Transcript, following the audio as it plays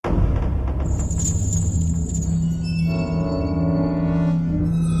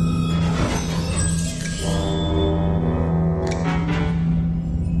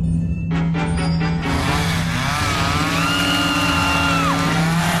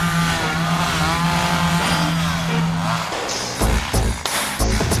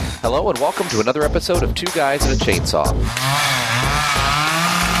Hello and welcome to another episode of Two Guys and a Chainsaw.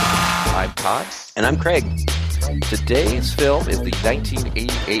 I'm Todd. And I'm Craig. Today's film is the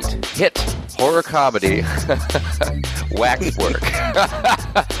 1988 hit horror comedy Waxwork.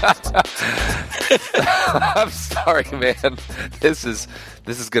 I'm sorry, man. This is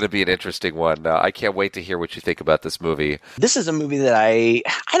going to be an interesting one. I can't wait to hear what you think about this movie. This is a movie that I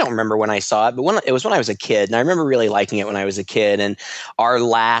don't remember when I saw it, but it was when I was a kid, and I remember really liking it when I was a kid. And our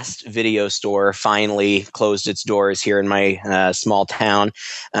last video store finally closed its doors here in my small town,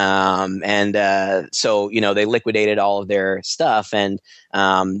 so they liquidated all of their stuff, and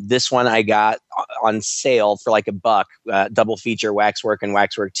this one I got on sale for like $1, double feature Waxwork and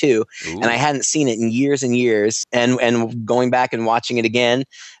Waxwork 2. Ooh. And I hadn't seen it in years and years. And going back and watching it again,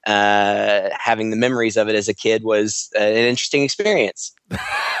 having the memories of it as a kid was an interesting experience.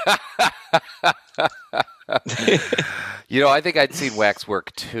 I think I'd seen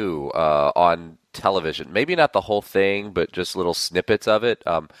Waxwork 2 on television. Maybe not the whole thing, but just little snippets of it.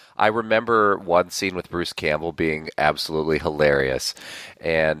 I remember one scene with Bruce Campbell being absolutely hilarious.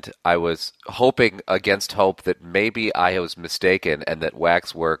 And I was hoping against hope that maybe I was mistaken and that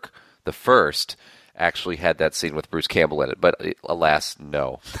Waxwork, the first, actually had that scene with Bruce Campbell in it. But alas,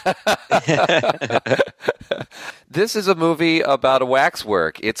 no. This is a movie about a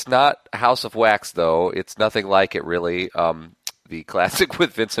waxwork. It's not House of Wax, though. It's nothing like it, really. The classic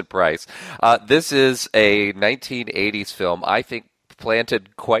with Vincent Price. This is a 1980s film, I think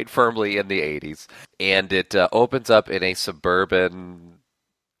planted quite firmly in the 80s. And it opens up in a suburban...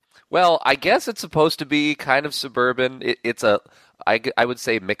 Well, I guess it's supposed to be kind of suburban. It's I would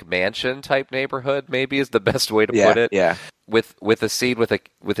say McMansion type neighborhood, maybe is the best way to put it. Yeah. With a scene with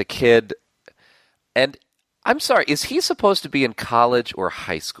a kid. And I'm sorry, is he supposed to be in college or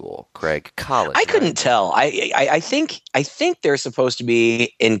high school, Craig? College. I couldn't tell. I think they're supposed to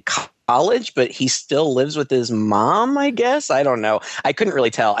be in college, but he still lives with his mom, I guess. I don't know. I couldn't really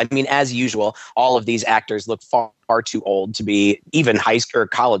tell. I mean, as usual, all of these actors look far too old to be even high school or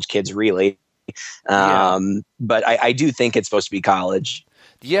college kids, really. But I do think it's supposed to be college.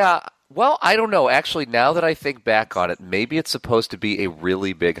 Yeah. Well, I don't know. Actually, now that I think back on it, maybe it's supposed to be a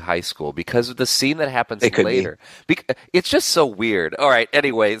really big high school because of the scene that happens later. It's just so weird. All right.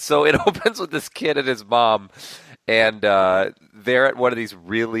 Anyway, so it opens with this kid and his mom, and they're at one of these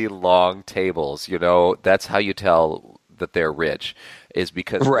really long tables. That's how you tell that they're rich, is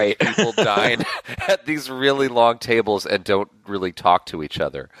because people dine at these really long tables and don't really talk to each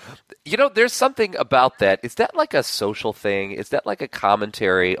other. There's something about that. Is that like a social thing? Is that like a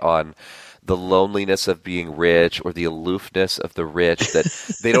commentary on the loneliness of being rich or the aloofness of the rich, that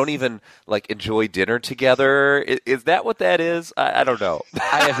they don't even enjoy dinner together? Is that what that is? I don't know.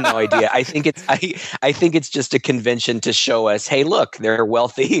 I have no idea. I think it's just a convention to show us, hey, look, they're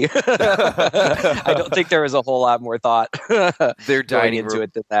wealthy. I don't think there was a whole lot more thought their going into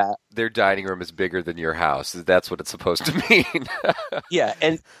it than that. Their dining room is bigger than your house. That's what it's supposed to mean. Yeah,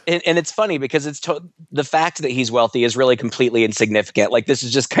 and it's funny because the fact that he's wealthy is really completely insignificant. This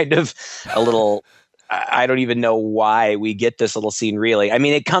is just kind of a little... I don't even know why we get this little scene, really. I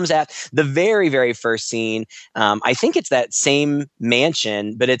mean, it comes at the very, very first scene. I think it's that same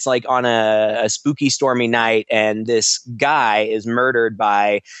mansion, but it's on a spooky, stormy night, and this guy is murdered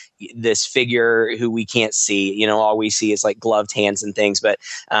by this figure who we can't see. All we see is gloved hands and things, but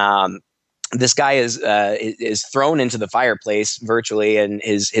this guy is thrown into the fireplace virtually, and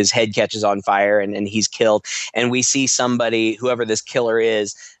his head catches on fire, and he's killed. And we see somebody, whoever this killer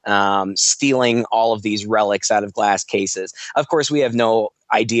is, stealing all of these relics out of glass cases. Of course, we have no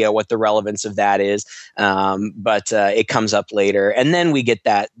idea what the relevance of that is, but it comes up later. And then we get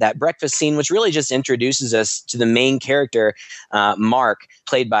that breakfast scene, which really just introduces us to the main character, Mark,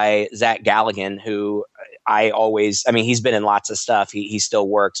 played by Zach Galligan, who he's been in lots of stuff. He still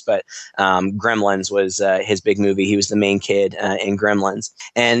works, but Gremlins was his big movie. He was the main kid in Gremlins.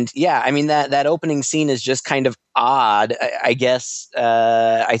 And yeah, I mean, that opening scene is just kind of odd. I guess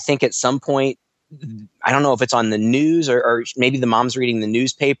I think at some point, I don't know if it's on the news or maybe the mom's reading the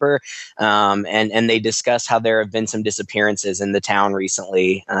newspaper, and they discuss how there have been some disappearances in the town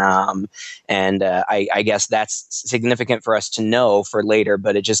recently. I guess that's significant for us to know for later,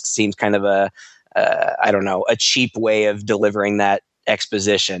 but it just seems kind of a cheap way of delivering that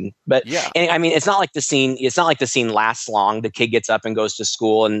exposition. But yeah, I mean, it's not like the scene lasts long. The kid gets up and goes to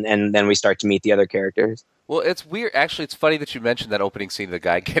school, and then we start to meet the other characters. Well, it's weird. Actually, it's funny that you mentioned that opening scene of the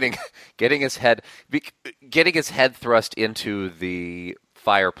guy getting his head thrust into the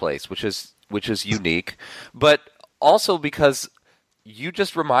fireplace, which is unique, but also because You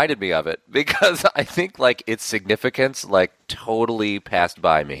just reminded me of it because I think like its significance like totally passed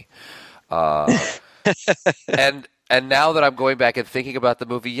by me. Uh, and now that I'm going back and thinking about the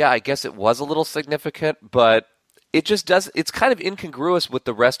movie, yeah, I guess it was a little significant, but it just does. It's kind of incongruous with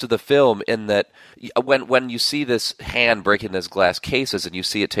the rest of the film in that when you see this hand breaking those glass cases and you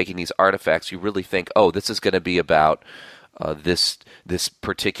see it taking these artifacts, you really think, oh, this is going to be about this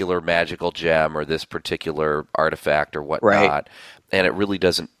particular magical gem or this particular artifact or whatnot, Right. and it really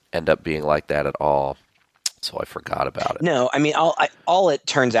doesn't end up being like that at all. So I forgot about it. No, I mean, all it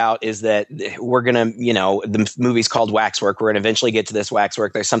turns out is that we're going to, the movie's called Waxwork. We're going to eventually get to this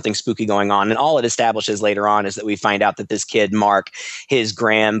waxwork. There's something spooky going on. And all it establishes later on is that we find out that this kid, Mark, his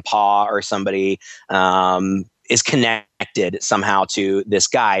grandpa or somebody, is connected somehow to this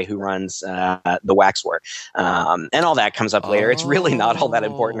guy who runs the waxwork. And all that comes up later. It's really not all that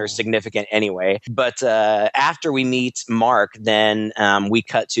important or significant anyway. But after we meet Mark, then we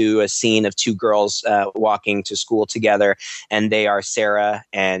cut to a scene of two girls walking to school together, and they are Sarah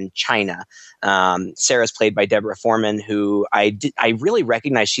and China. Sarah's played by Deborah Foreman, who I really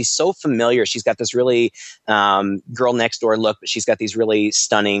recognize. She's so familiar. She's got this really girl next door look, but she's got these really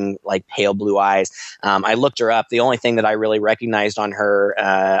stunning, like pale blue eyes. I looked her up. The only thing that I really recognized on her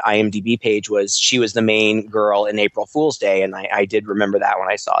IMDb page was she was the main girl in April Fool's Day, and I did remember that when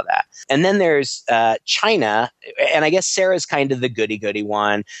I saw that. And then there's China, and I guess Sarah's kind of the goody-goody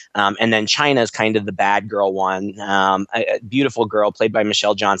one, and then China's kind of the bad girl one. A beautiful girl played by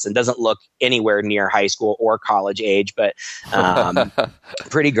Michelle Johnson, doesn't look anywhere near high school or college age, but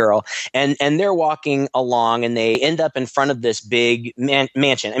pretty girl. And they're walking along, and they end up in front of this big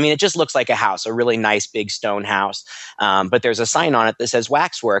mansion. I mean, it just looks like a house, a really nice big stone house. But there's a sign on it that says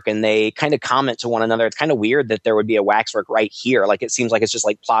waxwork, and they kind of comment to one another. It's kind of weird that there would be a waxwork right here. Like, it seems like it's just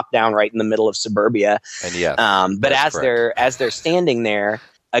like plopped down right in the middle of suburbia. And yes, but as they're standing there,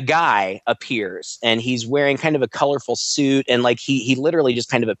 a guy appears, and he's wearing kind of a colorful suit, and like he literally just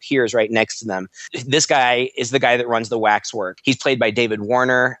kind of appears right next to them. This guy is the guy that runs the waxwork. He's played by David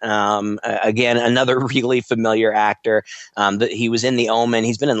Warner. Again, another really familiar actor. He was in The Omen.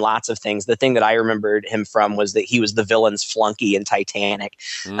 He's been in lots of things. The thing that I remembered him from was that he was the villain's flunky in Titanic.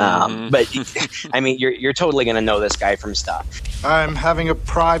 But I mean, you're totally going to know this guy from stuff. I'm having a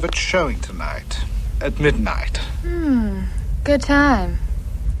private showing tonight at midnight. Good time.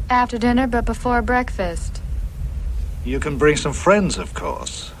 After dinner, but before breakfast. You can bring some friends, of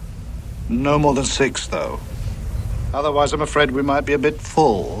course. No more than 6, though. Otherwise, I'm afraid we might be a bit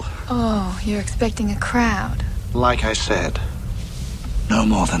full. Oh, you're expecting a crowd. Like I said, no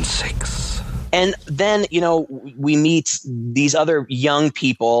more than 6. And then, we meet these other young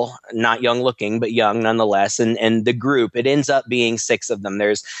people, not young looking, but young nonetheless. And the group, it ends up being 6 of them.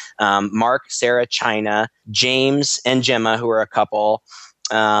 There's Mark, Sarah, China, James, and Gemma, who are a couple.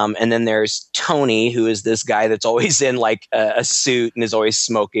 And then there's Tony, who is this guy that's always in like a suit and is always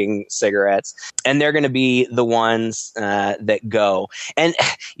smoking cigarettes. And they're going to be the ones that go. And,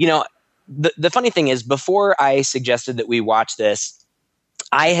 the funny thing is, before I suggested that we watch this,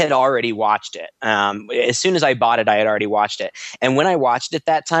 I had already watched it. As soon as I bought it, I had already watched it. And when I watched it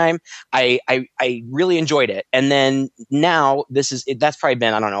that time, I really enjoyed it. And then now that's probably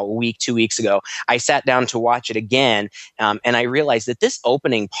been, I don't know, a week, 2 weeks ago. I sat down to watch it again. And I realized that this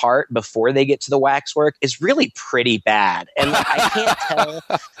opening part before they get to the waxwork is really pretty bad. And like,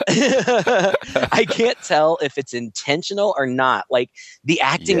 I can't tell if it's intentional or not. Like, the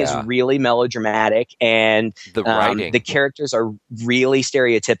acting is really melodramatic, and the writing, the characters are really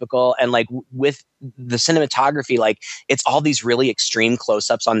stereotypical, and like with the cinematography, like it's all these really extreme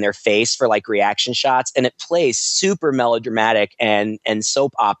close-ups on their face for like reaction shots, and it plays super melodramatic and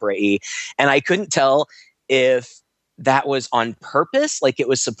soap opera-y. And I couldn't tell if that was on purpose, like it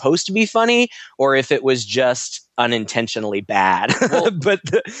was supposed to be funny, or if it was just unintentionally bad. Well, but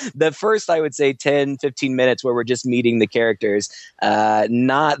the first, I would say 10, 15 minutes where we're just meeting the characters,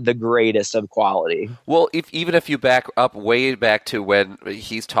 not the greatest of quality. Well, even if you back up way back to when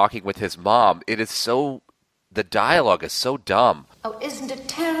he's talking with his mom, the dialogue is so dumb. Oh, isn't it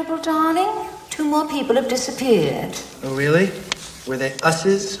terrible, darling? 2 more people have disappeared. Oh, really? Were they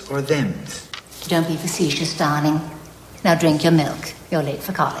us's or them's? Don't be facetious, darling. Now drink your milk. You're late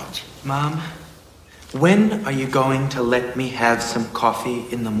for college. Mom, when are you going to let me have some coffee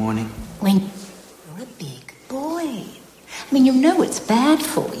in the morning? When you're a big boy. I mean, you know it's bad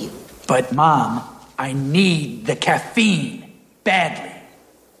for you. But, Mom, I need the caffeine badly.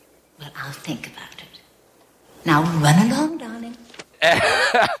 Well, I'll think about it. Now run along, darling.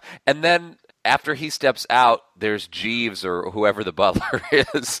 And then after he steps out, there's Jeeves or whoever the butler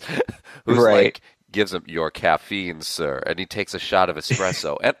is, who's like gives him your caffeine, sir, and he takes a shot of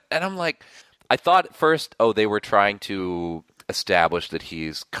espresso. and I'm like, I thought at first, they were trying to establish that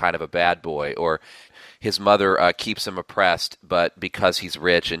he's kind of a bad boy, or his mother keeps him oppressed, but because he's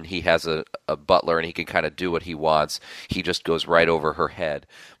rich and he has a butler and he can kind of do what he wants, he just goes right over her head.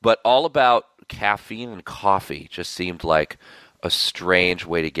 But all about caffeine and coffee just seemed like a strange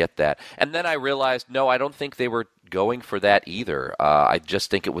way to get that. And then I realized, no, I don't think they were going for that either. I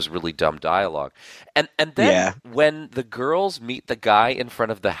just think it was really dumb dialogue. And then when the girls meet the guy in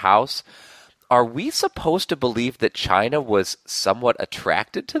front of the house, are we supposed to believe that China was somewhat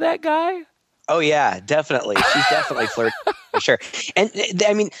attracted to that guy? Oh, yeah, definitely. She's definitely flirting for sure. And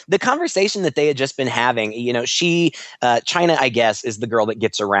I mean, the conversation that they had just been having, China, I guess, is the girl that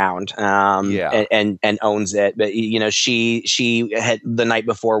gets around and owns it. But, she had the night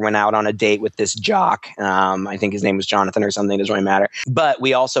before went out on a date with this jock. I think his name was Jonathan or something. Doesn't really matter. But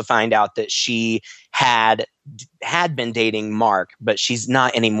we also find out that she had been dating Mark, but she's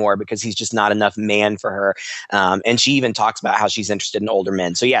not anymore because he's just not enough man for her. And she even talks about how she's interested in older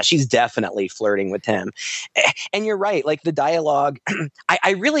men. So yeah, she's definitely flirting with him. And you're right. Like the dialogue,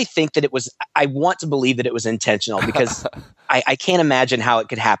 I really think that I want to believe that it was intentional because I can't imagine how it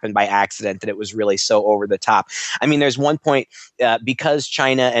could happen by accident, that it was really so over the top. I mean, there's one point because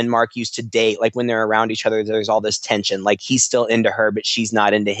China and Mark used to date, like when they're around each other, there's all this tension, like he's still into her, but she's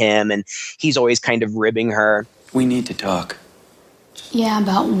not into him. And he's always kind of ribbing her. We need to talk. Yeah,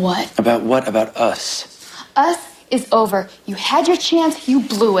 about what? About what? About us. Us is over. You had your chance, you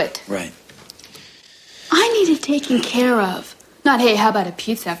blew it. Right. I needed taken care of. Not, hey, how about a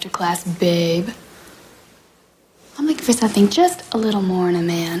pizza after class, babe? I'm looking for something just a little more in a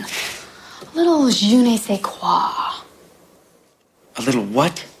man. A little je ne sais quoi. A little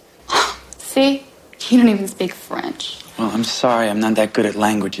what? See? You don't even speak French. Well, I'm sorry. I'm not that good at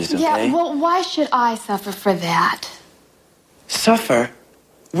languages, okay? Yeah, well, why should I suffer for that? Suffer?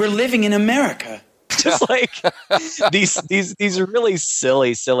 We're living in America. Just like these really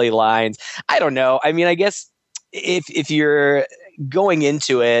silly lines. I don't know. I mean, I guess if you're going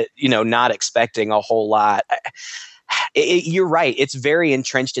into it, not expecting a whole lot, you're right. It's very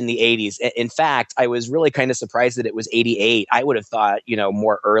entrenched in the 80s. In fact, I was really kind of surprised that it was 88. I would have thought,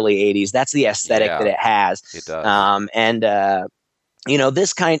 more early 80s. That's the aesthetic that it has. It does.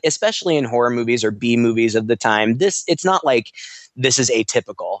 This kind, especially in horror movies or B movies of the time, it's not like this is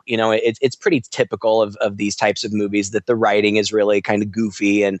atypical. It's pretty typical of these types of movies that the writing is really kind of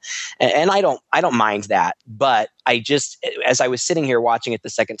goofy and I don't mind that. But I just, as I was sitting here watching it the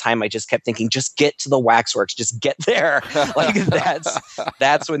second time, I just kept thinking, just get to the waxworks, just get there. Like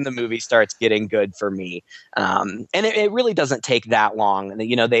that's when the movie starts getting good for me. And it really doesn't take that long.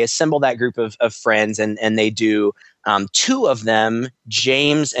 They assemble that group of friends and they do. Two of them,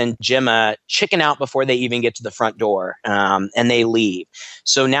 James and Gemma, chicken out before they even get to the front door, and they leave.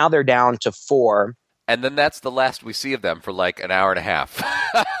 So now they're down to 4. And then that's the last we see of them for like an hour and a half.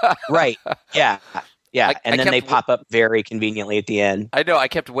 Right. Yeah. Yeah. And then they pop up very conveniently at the end. I know. I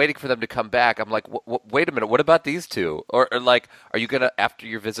kept waiting for them to come back. I'm like, wait a minute. What about these two? Or like, are you going to, after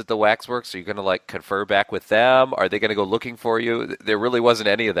you visit the waxworks, are you going to like confer back with them? Are they going to go looking for you? There really wasn't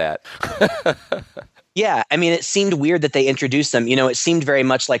any of that. Yeah, I mean, it seemed weird that they introduced them. It seemed very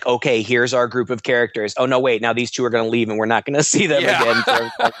much like, okay, here's our group of characters. Oh, no, wait, now these two are going to leave and we're not going to see them again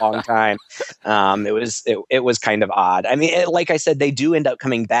for a long time. It was kind of odd. I mean, like I said, they do end up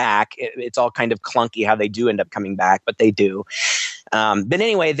coming back. It's all kind of clunky how they do end up coming back, but they do. But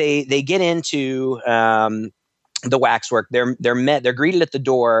anyway, they get into the waxwork. They're greeted at the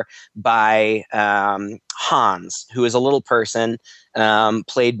door by Hans, who is a little person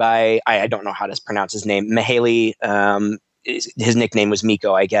played by, I don't know how to pronounce his name, Mihaly. His nickname was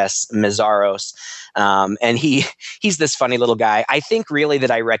Miko, I guess, Mazaros. And he's this funny little guy. I think really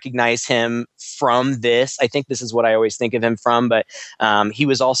that I recognize him from this. I think this is what I always think of him from, but he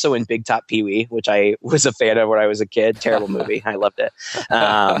was also in Big Top Pee-wee, which I was a fan of when I was a kid. Terrible movie. I loved it.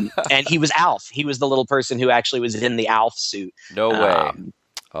 And he was Alf. He was the little person who actually was in the Alf suit. No way.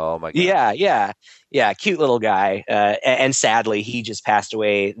 Oh my God. Yeah. Cute little guy. And sadly, he just passed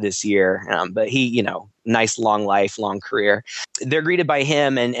away this year. But he, nice long life, long career. They're greeted by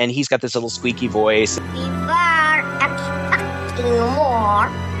him and he's got this little squeaky voice.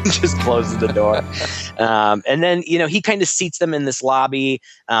 Just closes the door. And then, he kind of seats them in this lobby.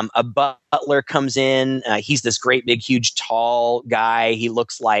 A butler comes in. He's this great, big, huge, tall guy. He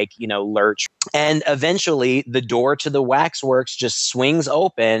looks like, Lurch. And eventually the door to the waxworks just swings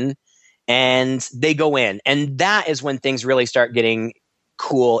open and they go in. And that is when things really start getting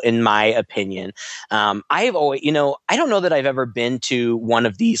cool in my opinion. I've always, I don't know that I've ever been to one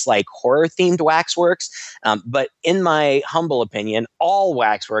of these like horror themed waxworks, but in my humble opinion, all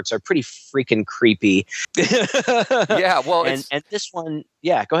waxworks are pretty freaking creepy. Yeah, well, and this one,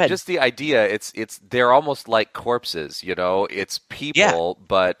 yeah, go ahead. Just the idea, they're almost like corpses, It's people,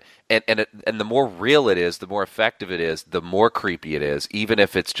 but and the more real it is, the more effective it is, the more creepy it is. Even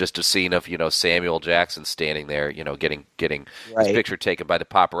if it's just a scene of Samuel Jackson standing there, getting his picture taken by the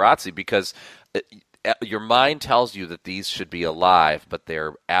paparazzi, because your mind tells you that these should be alive, but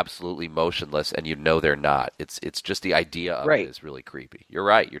they're absolutely motionless, and they're not. It's just the idea of it is really creepy. You're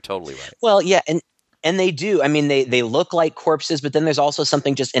right. You're totally right. Well, yeah, and they do. I mean, they look like corpses, but then there's also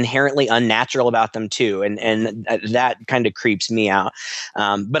something just inherently unnatural about them too, and that kind of creeps me out.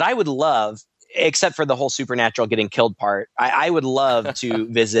 But I would love, except for the whole supernatural getting killed part, I would love to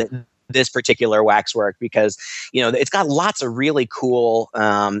visit this particular waxwork because it's got lots of really cool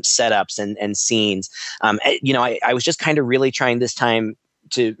setups and scenes. I was just kind of really trying this time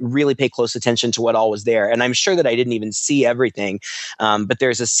to really pay close attention to what all was there. And I'm sure that I didn't even see everything. But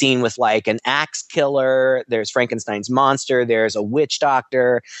there's a scene with like an axe killer. There's Frankenstein's monster. There's a witch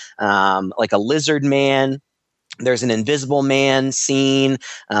doctor, like a lizard man. There's an Invisible Man scene.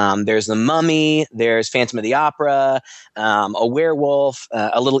 There's the Mummy. There's Phantom of the Opera. A werewolf.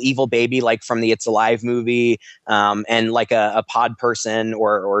 A little evil baby, like from the It's Alive movie. And like a pod person,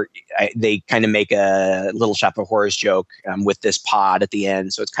 or they kind of make a Little Shop of Horrors joke with this pod at the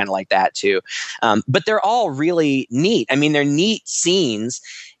end. So it's kind of like that too. But they're all really neat. I mean, they're neat scenes.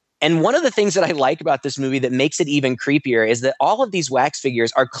 And one of the things that I like about this movie that makes it even creepier is that all of these wax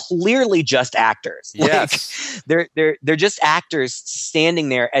figures are clearly just actors. Yes. Like, they're just actors standing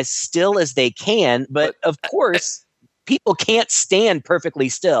there as still as they can. But of course, people can't stand perfectly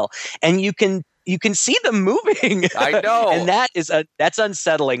still. And you can see them moving. I know. And that's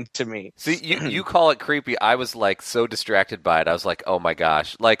unsettling to me. See, you call it creepy. I was like so distracted by it. I was like, oh my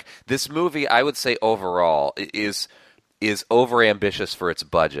gosh. Like this movie, I would say overall is overambitious for its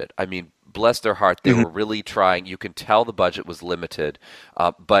budget. I mean, bless their heart, they were really trying. You can tell the budget was limited,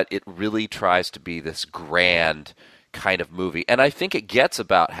 but it really tries to be this grand kind of movie. And I think it gets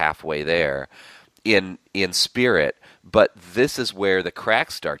about halfway there in spirit. But this is where the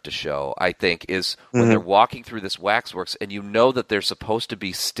cracks start to show, I think, is when they're walking through this waxworks and that they're supposed to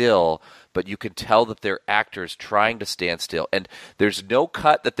be still, but you can tell that they're actors trying to stand still. And there's no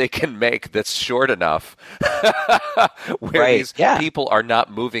cut that they can make that's short enough where these people are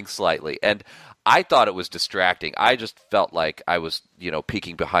not moving slightly. And I thought it was distracting. I just felt like I was,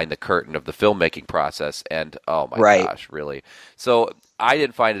 peeking behind the curtain of the filmmaking process. And, oh my gosh, really? So I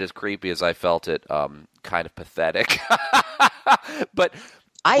didn't find it as creepy as I felt it kind of pathetic. But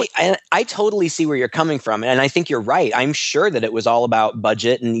I totally see where you're coming from, and I think you're right. I'm sure that it was all about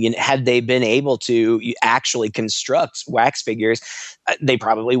budget, and had they been able to actually construct wax figures, they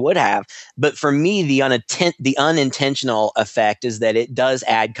probably would have. But for me, the unintentional effect is that it does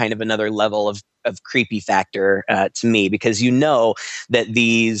add kind of another level of creepy factor to me, because that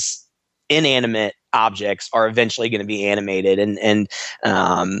these inanimate objects are eventually going to be animated, and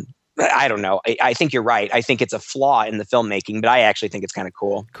I don't know. I think you're right. I think it's a flaw in the filmmaking, but I actually think it's kind of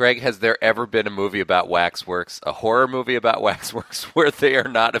cool. Craig, has there ever been a movie about waxworks, a horror movie about waxworks, where they are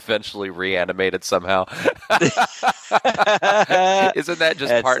not eventually reanimated somehow? Isn't that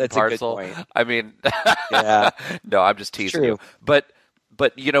just part and parcel? I mean, no, I'm just teasing you. But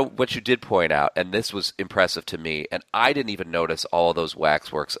what you did point out, and this was impressive to me, and I didn't even notice all those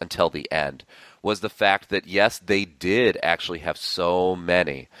waxworks until the end, was the fact that, yes, they did actually have so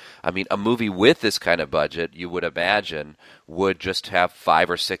many. I mean, a movie with this kind of budget, you would imagine, would just have 5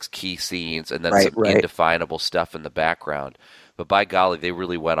 or 6 key scenes and then some indefinable stuff in the background. But by golly, they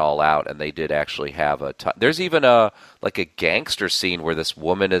really went all out, and they did actually have a ton. There's even a gangster scene where this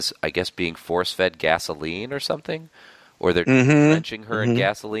woman is, I guess, being force-fed gasoline or something, or they're drenching her in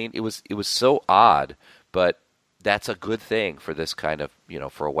gasoline. It was so odd, but that's a good thing for this kind of,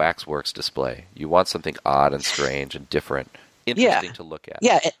 for a waxworks display. You want something odd and strange and different, interesting to look at.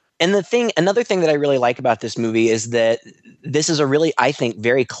 Yeah. And another thing that I really like about this movie is that this is a really, I think,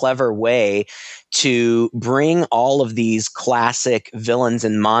 very clever way to bring all of these classic villains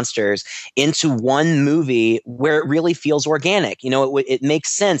and monsters into one movie where it really feels organic. It makes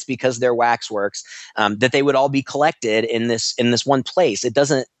sense because they're waxworks, that they would all be collected in this one place. It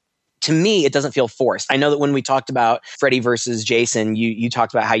doesn't to me, it doesn't feel forced. I know that when we talked about Freddy versus Jason, you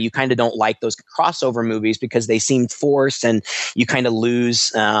talked about how you kind of don't like those crossover movies because they seem forced and you kind of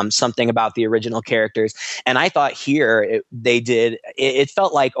lose something about the original characters. And I thought here it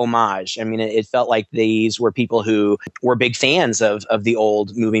felt like homage. I mean, it felt like these were people who were big fans of the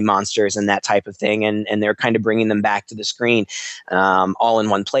old movie monsters and that type of thing. And they're kind of bringing them back to the screen all in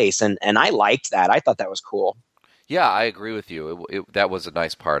one place. And I liked that. I thought that was cool. Yeah, I agree with you. That was a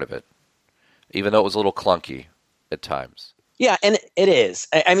nice part of it, even though it was a little clunky at times. Yeah, and it is.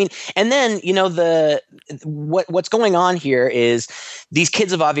 I mean, and then, what's going on here is these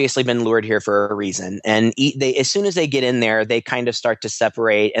kids have obviously been lured here for a reason. And they, as soon as they get in there, they kind of start to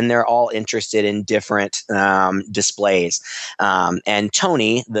separate, and they're all interested in different displays. And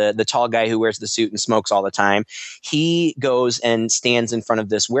Tony, the tall guy who wears the suit and smokes all the time, he goes and stands in front of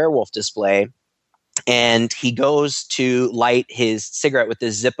this werewolf display. And he goes to light his cigarette with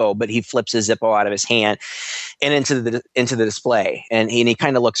his Zippo, but he flips his Zippo out of his hand and into the display. And he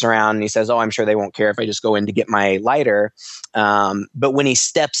kind of looks around and he says, "Oh, I'm sure they won't care if I just go in to get my lighter." But when he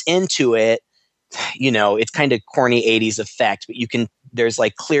steps into it, it's kind of corny 80s effect, but there's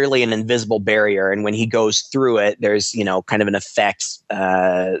like clearly an invisible barrier. And when he goes through it, there's, kind of an effect.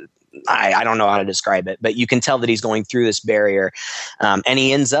 I don't know how to describe it, but you can tell that he's going through this barrier, and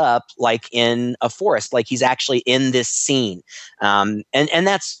he ends up like in a forest, like he's actually in this scene. And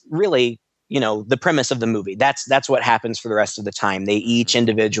that's really, the premise of the movie. That's what happens for the rest of the time. They each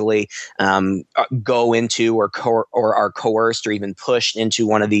individually go into or are coerced or even pushed into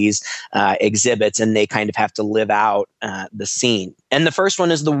one of these exhibits, and they kind of have to live out the scene. And the first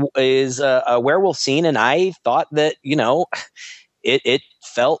one is a werewolf scene, and I thought that it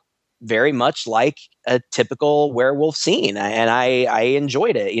felt very much like a typical werewolf scene, and I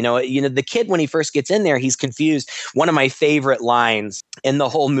enjoyed it. The kid, when he first gets in there, he's confused. One of my favorite lines in the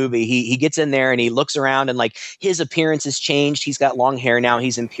whole movie, he gets in there and he looks around, and like his appearance has changed. He's got long hair now.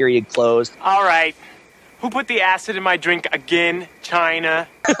 He's in period clothes. All right, who put the acid in my drink again? China.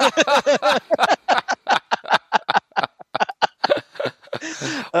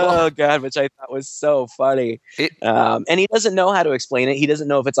 Oh God, which I thought was so funny. And he doesn't know how to explain it. He doesn't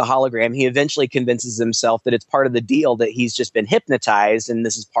know if it's a hologram. He eventually convinces himself that it's part of the deal, that he's just been hypnotized and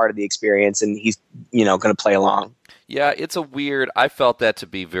this is part of the experience, and he's, going to play along. Yeah, I felt that to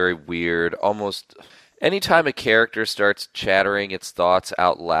be very weird. Almost anytime a character starts chattering its thoughts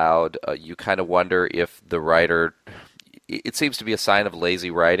out loud, you kind of wonder if the writer... It seems to be a sign of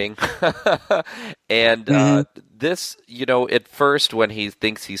lazy writing. And this, at first when he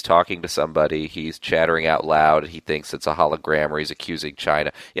thinks he's talking to somebody, he's chattering out loud. He thinks it's a hologram, or he's accusing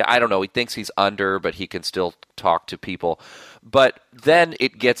China. Yeah, I don't know. He thinks he's under, but he can still talk to people. But then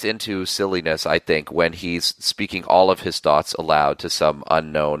it gets into silliness, I think, when he's speaking all of his thoughts aloud to some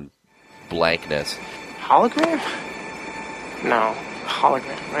unknown blankness. Hologram? No,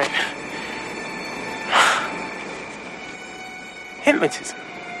 hologram, right? Hypnotism.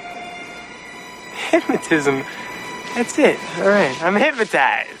 That's it. All right. I'm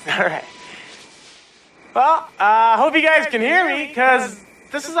hypnotized. All right. Well, I hope you guys can hear me, because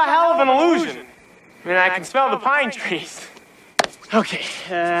this is a hell of an illusion. I mean, I can smell the pine trees. Okay.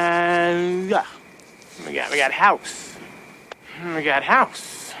 Yeah. We got house. We got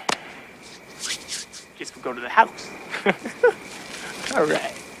house. Guess we'll go to the house. All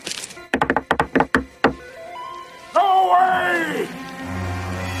right. Go away!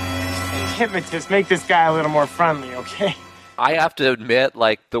 And hypnotists, make this guy a little more friendly, okay? I have to admit,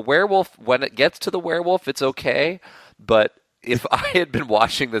 like, the werewolf, when it gets to the werewolf, it's okay. But if I had been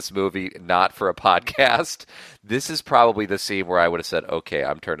watching this movie not for a podcast, this is probably the scene where I would have said, okay,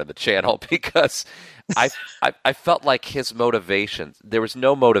 I'm turning the channel, because I felt like his motivations, there was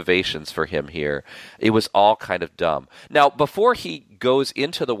no motivations for him here. It was all kind of dumb. Now, before he goes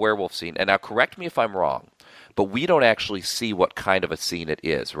into the werewolf scene, and now correct me if I'm wrong, but we don't actually see what kind of a scene it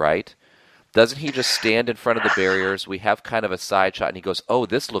is, right? Doesn't he just stand in front of the barriers? We have kind of a side shot, and he goes, "Oh,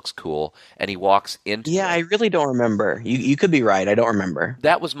 this looks cool," and he walks into it. I really don't remember. You could be right. I don't remember.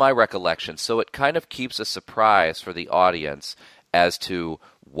 That was my recollection. So it kind of keeps a surprise for the audience as to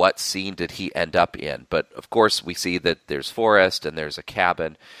what scene did he end up in. But, of course, we see that there's forest and there's a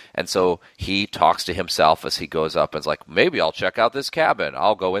cabin, and so he talks to himself as he goes up and is like, maybe I'll check out this cabin.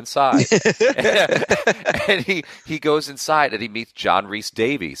 I'll go inside. And he goes inside, and he meets John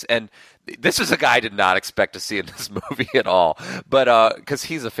Rhys-Davies. And this is a guy I did not expect to see in this movie at all, but because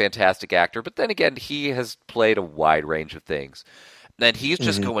he's a fantastic actor. But then again, he has played a wide range of things. And he's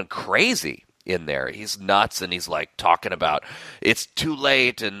just going crazy. in there. He's nuts, and he's like talking about it's too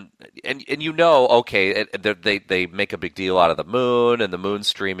late, and you know, okay, they make a big deal out of the moon and the moon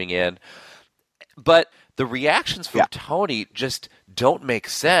streaming in, but the reactions from Tony just don't make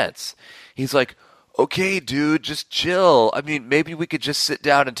sense. He's like, okay, dude, just chill. I mean, maybe we could just sit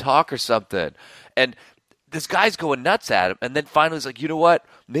down and talk or something. And this guy's going nuts at him. And then finally he's like, you know what?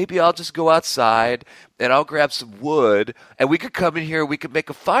 Maybe I'll just go outside and I'll grab some wood and we could come in here. We could make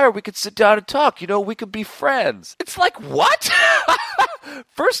a fire. We could sit down and talk. You know, we could be friends. It's like, what?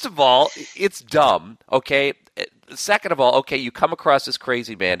 First of all, it's dumb, okay? Second of all, okay, you come across this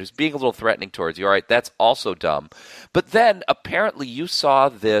crazy man who's being a little threatening towards you. All right, that's also dumb. But then apparently you saw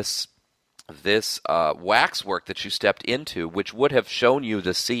this waxwork that you stepped into, which would have shown you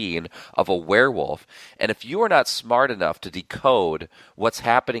the scene of a werewolf. And if you are not smart enough to decode what's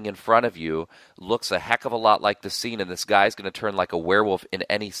happening in front of you, looks a heck of a lot like the scene, and this guy's going to turn like a werewolf in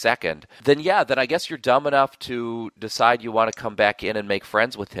any second, then I guess you're dumb enough to decide you want to come back in and make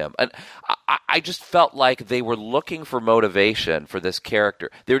friends with him. And I just felt like they were looking for motivation for this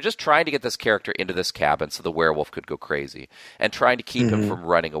character. They were just trying to get this character into this cabin so the werewolf could go crazy and trying to keep him from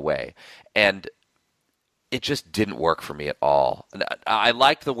running away. And it just didn't work for me at all. I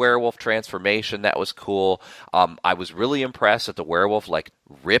liked the werewolf transformation. That was cool. I was really impressed that the werewolf like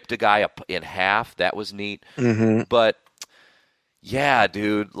ripped a guy up in half. That was neat. But yeah,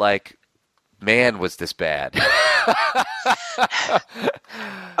 dude, like, man, was this bad.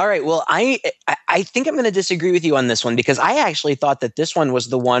 All right. Well, I think I'm going to disagree with you on this one because I actually thought that this one was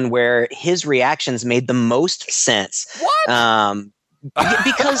the one where his reactions made the most sense. What?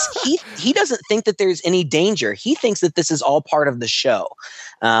 Because he doesn't think that there's any danger. He thinks that this is all part of the show.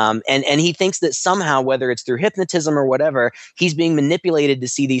 And he thinks that somehow, whether it's through hypnotism or whatever, he's being manipulated to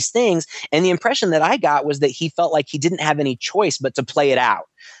see these things. And the impression that I got was that he felt like he didn't have any choice but to play it out.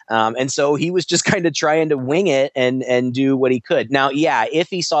 And so he was just kind of trying to wing it and do what he could. Now, yeah, if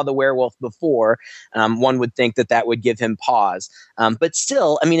he saw the werewolf before, one would think that that would give him pause. But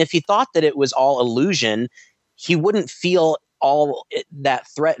still, I mean, if he thought that it was all illusion, he wouldn't feel all that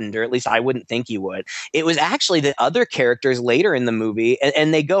threatened, or at least I wouldn't think he would. It was actually the other characters later in the movie,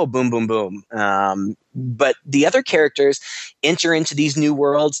 and they go boom, boom, boom. But the other characters enter into these new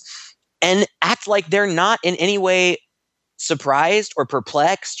worlds and act like they're not in any way surprised or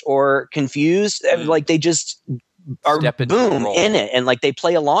perplexed or confused. Like they just are boom in it, and like they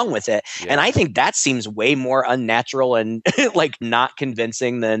play along with it. Yeah. And I think that seems way more unnatural and like not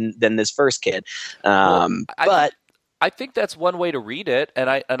convincing than this first kid. I think that's one way to read it, and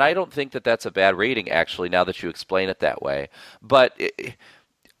I don't think that that's a bad rating, actually, now that you explain it that way. But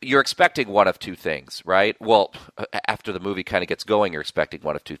you're expecting one of two things, right? Well, after the movie kind of gets going, you're expecting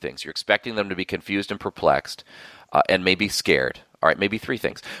one of two things. You're expecting them to be confused and perplexed, and maybe scared. All right, maybe three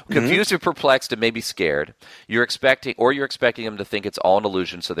things. Confused and perplexed and maybe scared. You're expecting them to think it's all an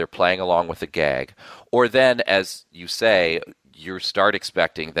illusion, so they're playing along with the gag. Or then, as you say, you start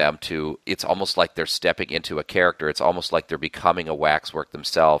expecting them to, it's almost like they're stepping into a character. It's almost like they're becoming a waxwork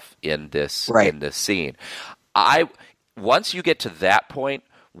themselves in this scene. Once you get to that point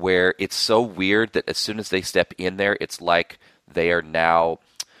where it's so weird that as soon as they step in there, it's like they are now,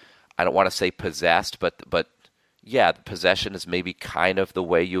 I don't want to say possessed, but yeah, the possession is maybe kind of the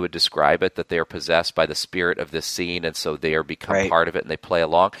way you would describe it, that they are possessed by the spirit of this scene, and so they are become part of it and they play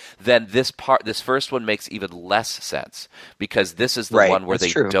along. Then this first one makes even less sense because this is the one where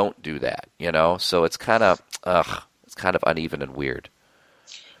they don't do that, you know? So it's kind of uneven and weird.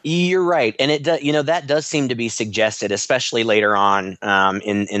 You're right, and it does, that does seem to be suggested, especially later on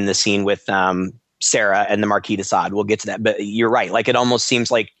in the scene with Sarah and the Marquis de Sade. We'll get to that, but you're right. Like it almost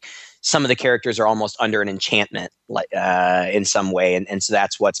seems like some of the characters are almost under an enchantment in some way. And so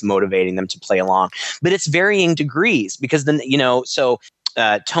that's what's motivating them to play along. But it's varying degrees because then,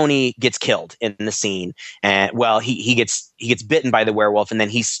 Tony gets killed in the scene. And he gets bitten by the werewolf, and then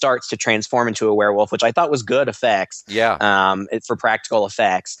he starts to transform into a werewolf, which I thought was good effects. Yeah. For practical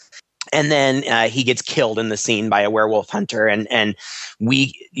effects. And then he gets killed in the scene by a werewolf hunter, and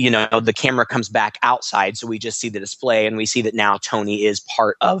we, the camera comes back outside, so we just see the display, and we see that now Tony is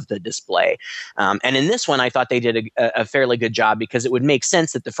part of the display. And in this one, I thought they did a fairly good job because it would make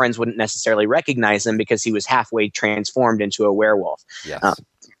sense that the friends wouldn't necessarily recognize him because he was halfway transformed into a werewolf. Yes.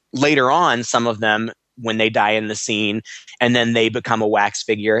 Later on, some of them, when they die in the scene and then they become a wax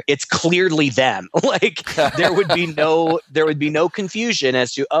figure, it's clearly them. Like there would be no confusion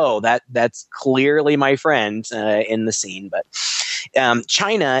as to, that's clearly my friend in the scene. But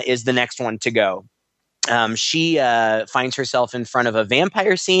China is the next one to go. She finds herself in front of a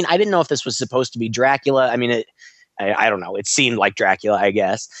vampire scene. I didn't know if this was supposed to be Dracula. I mean, I don't know. It seemed like Dracula, I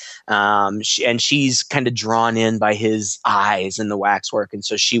guess. And she's kind of drawn in by his eyes and the waxwork. And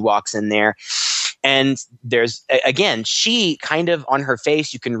so she walks in there. And there's, again, she kind of on her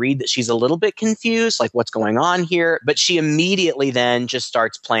face, you can read that she's a little bit confused, like what's going on here. But she immediately then just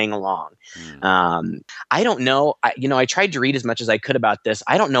starts playing along. I don't know. I tried to read as much as I could about this.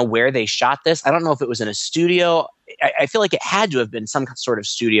 I don't know where they shot this. I don't know if it was in a studio. I feel like it had to have been some sort of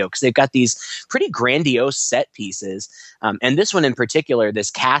studio because they've got these pretty grandiose set pieces. And this one in particular, this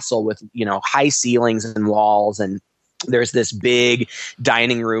castle with, high ceilings and walls, and there's this big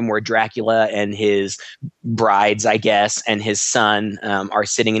dining room where Dracula and his brides, I guess, and his son are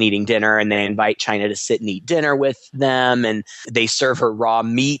sitting and eating dinner, and they invite China to sit and eat dinner with them, and they serve her raw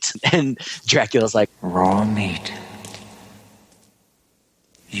meat, and Dracula's like, raw meat?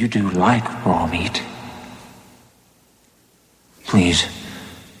 You do like raw meat? Please,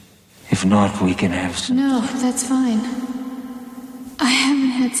 if not, we can have some... No, that's fine. I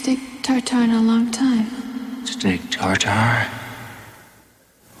haven't had steak tartare in a long time. Steak tartare?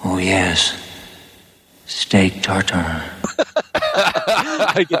 Oh, yes. Steak tartare.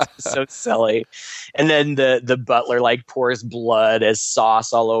 Like, it's so silly. And then the butler like pours blood as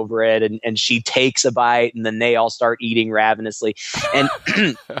sauce all over it, and she takes a bite, and then they all start eating ravenously. And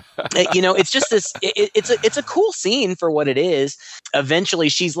it's just this. It's a cool scene for what it is. Eventually,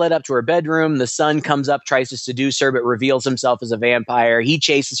 she's led up to her bedroom. The son comes up, tries to seduce her, but reveals himself as a vampire. He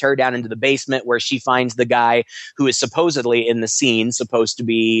chases her down into the basement where she finds the guy who is supposedly in the scene, supposed to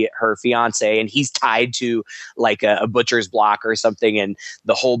be her fiance, and he's tied to like a butcher's block or something, and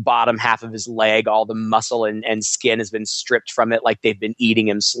the whole bottom half of his leg, all the muscle and skin has been stripped from it, like they've been eating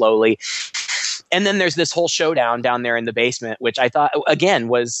him slowly. And then there's this whole showdown down there in the basement, which I thought, again,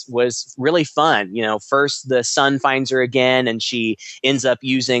 was really fun. First the son finds her again, and she ends up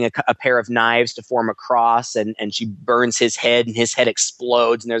using a pair of knives to form a cross, and she burns his head, and his head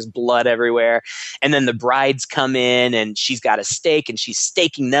explodes, and there's blood everywhere. And then the brides come in, and she's got a stake, and she's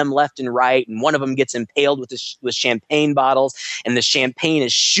staking them left and right, and one of them gets impaled with champagne bottles, and the champagne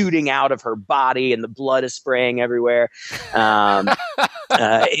is shooting out of her body, and the blood is spraying everywhere.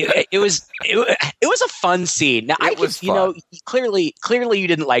 It was a fun scene. Now, clearly you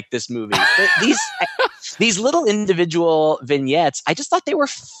didn't like this movie. These little individual vignettes, I just thought they were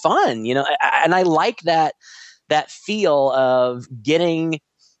fun, and I like that feel of getting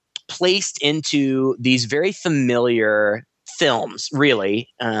placed into these very familiar films, really,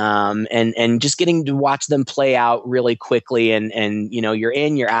 and just getting to watch them play out really quickly, and you're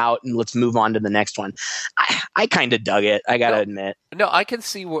in, you're out, and let's move on to the next one. I kind of dug it, I gotta admit. No, I can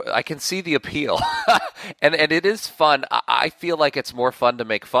see the appeal, and it is fun. I feel like it's more fun to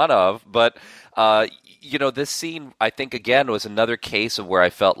make fun of, but this scene, I think, again, was another case of where I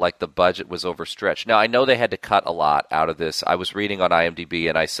felt like the budget was overstretched. Now, I know they had to cut a lot out of this. I was reading on IMDb,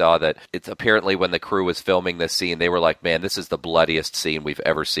 and I saw that it's apparently when the crew was filming this scene, they were like, man, this is the bloodiest scene we've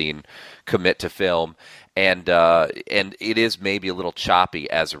ever seen commit to film. And it is maybe a little choppy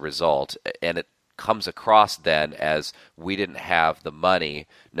as a result. And it comes across then as we didn't have the money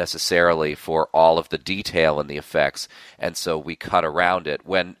necessarily for all of the detail and the effects, and so we cut around it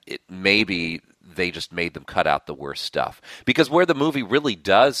when it maybe they just made them cut out the worst stuff. Because where the movie really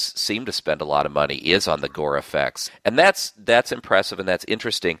does seem to spend a lot of money is on the gore effects. And that's impressive and that's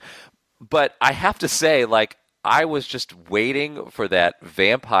interesting. But I have to say, I was just waiting for that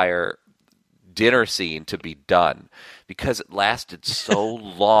vampire dinner scene to be done because it lasted so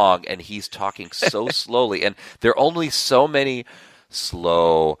long and he's talking so slowly. And there are only so many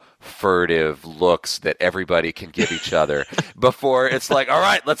slow, furtive looks that everybody can give each other before it's like, all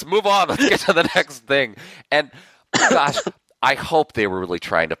right, let's move on. Let's get to the next thing. And gosh, I hope they were really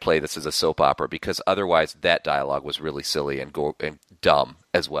trying to play this as a soap opera because otherwise that dialogue was really silly and dumb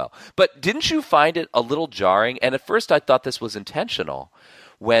as well. But didn't you find it a little jarring? And at first I thought this was intentional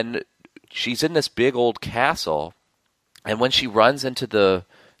when she's in this big old castle and when she runs into the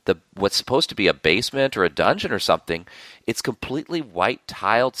what's supposed to be a basement or a dungeon or something, it's completely white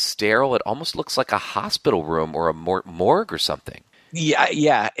tiled, sterile. It almost looks like a hospital room or a morgue or something.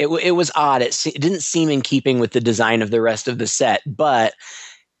 Yeah. It was odd. It didn't seem in keeping with the design of the rest of the set, but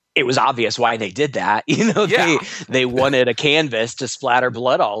it was obvious why they did that. They wanted a canvas to splatter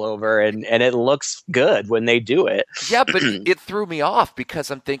blood all over, and it looks good when they do it. Yeah, but it threw me off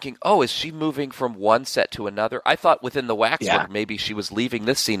because I'm thinking, oh, is she moving from one set to another? I thought within the waxwork, maybe she was leaving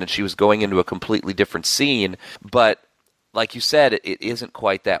this scene and she was going into a completely different scene. But like you said, it isn't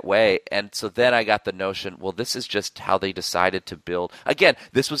quite that way. And so then I got the notion, well, this is just how they decided to build. Again,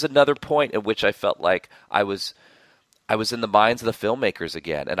 this was another point at which I felt like I was I was in the minds of the filmmakers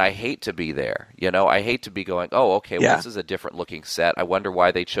again, and I hate to be there. I hate to be going, oh, okay, well, this is a different looking set. I wonder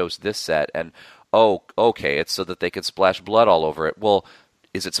why they chose this set. And, oh, okay, it's so that they could splash blood all over it. Well,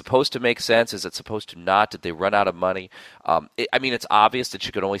 is it supposed to make sense? Is it supposed to not? Did they run out of money? It's obvious that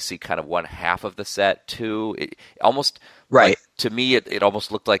you could only see kind of one half of the set, too. It almost, right. To me, it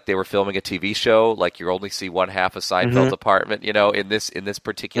almost looked like they were filming a TV show. Like you only see one half of Seinfeld's apartment, in this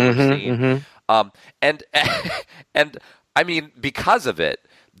particular scene. And I mean, because of it,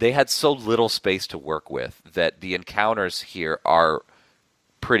 they had so little space to work with that the encounters here are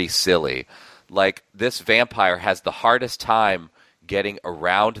pretty silly. Like this vampire has the hardest time getting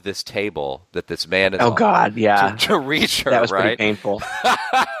around this table that this man is oh god yeah to reach her. That was right? pretty painful.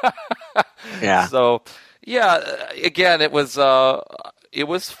 Yeah. So again, it was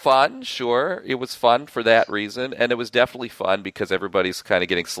fun. Sure, it was fun for that reason, and it was definitely fun because everybody's kind of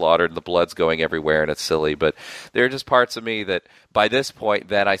getting slaughtered and the blood's going everywhere and it's silly. But there are just parts of me that by this point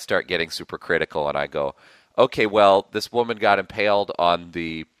then I start getting super critical and I go, okay, well, this woman got impaled on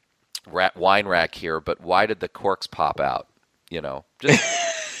the wine rack here, but why did the corks pop out? Just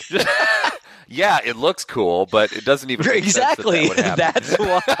yeah, it looks cool, but it doesn't even make exactly. sense that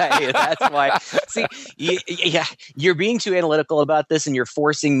That's why. See, you're being too analytical about this, and you're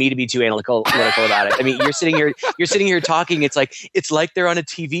forcing me to be too analytical about it. I mean, you're sitting here talking. It's like they're on a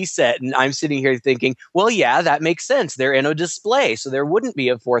TV set, and I'm sitting here thinking, well, yeah, that makes sense. They're in a display, so there wouldn't be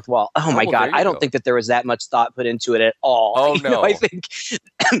a fourth wall. Oh my god, I don't think that there was that much thought put into it at all. Oh no, I think,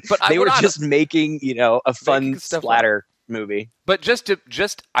 but they were just making a fun splatter movie. But just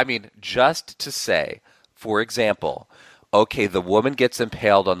to say, for example, okay, the woman gets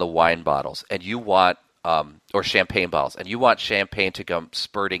impaled on the wine bottles, and you want or champagne bottles, and you want champagne to come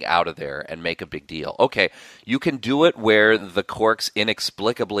spurting out of there and make a big deal. Okay, you can do it where the corks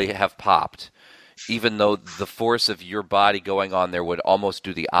inexplicably have popped, even though the force of your body going on there would almost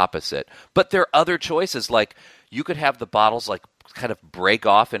do the opposite. But there are other choices, like you could have the bottles like kind of break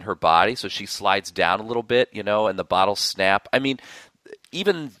off in her body so she slides down a little bit, and the bottles snap. I mean,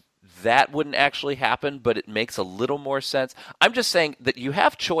 even that wouldn't actually happen, but it makes a little more sense. I'm just saying that you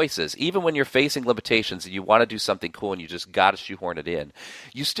have choices, even when you're facing limitations and you want to do something cool and you just got to shoehorn it in.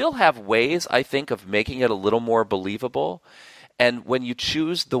 You still have ways, I think, of making it a little more believable. And when you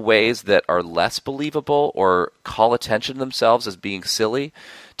choose the ways that are less believable or call attention to themselves as being silly,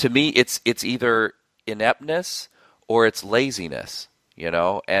 to me, it's either ineptness or it's laziness,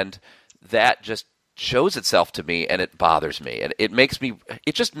 and that just shows itself to me, and it bothers me, and it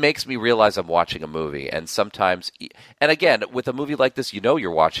just makes me realize I'm watching a movie. And sometimes, and again, with a movie like this, you're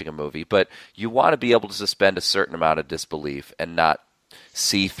watching a movie, but you want to be able to suspend a certain amount of disbelief and not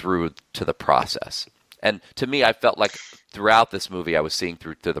see through to the process. And to me, I felt like throughout this movie, I was seeing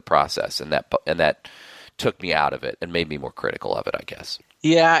through to the process, and that took me out of it and made me more critical of it, I guess.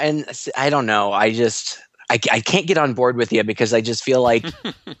 Yeah, and I don't know. I can't get on board with you because I just feel like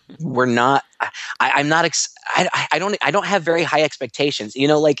we're not. I don't have very high expectations.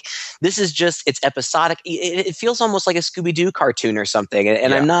 Like this is just, it's episodic. It feels almost like a Scooby-Doo cartoon or something,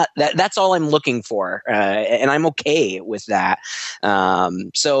 and I'm not. That's all I'm looking for, and I'm okay with that.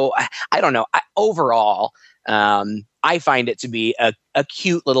 So I don't know. Overall, I find it to be a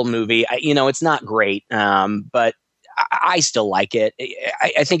cute little movie. It's not great, but I still like it.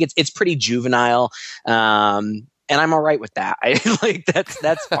 I think it's pretty juvenile, and I'm all right with that.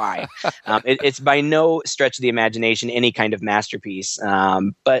 That's fine. It's by no stretch of the imagination any kind of masterpiece,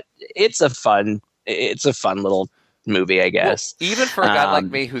 but it's a fun little movie, I guess. Well, even for a guy like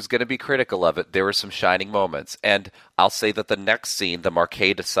me who's going to be critical of it, there were some shining moments, and I'll say that the next scene, the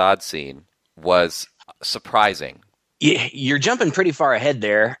Marquis de Sade scene, was surprising. You're jumping pretty far ahead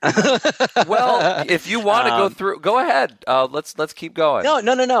there. Well, if you want to go through, go ahead. Let's keep going. No.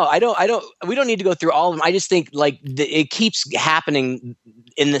 We don't need to go through all of them. I just think it keeps happening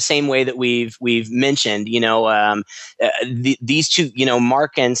in the same way that we've mentioned. These two,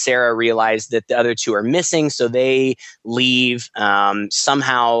 Mark and Sarah realize that the other two are missing, so they leave.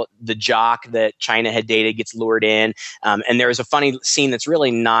 Somehow, the jock that China had dated gets lured in, and there is a funny scene that's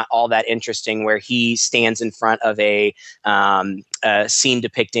really not all that interesting, where he stands in front of a scene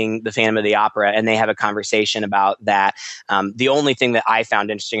depicting the Phantom of the Opera, and they have a conversation about that. The only thing that I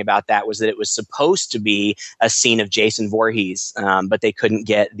found interesting about that was that it was supposed to be a scene of Jason Voorhees, but they couldn't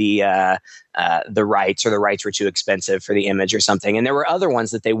get the rights, or the rights were too expensive for the image or something. And there were other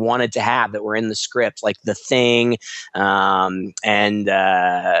ones that they wanted to have that were in the script, like The Thing, and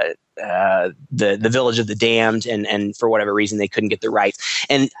the Village of the Damned, and for whatever reason they couldn't get the rights.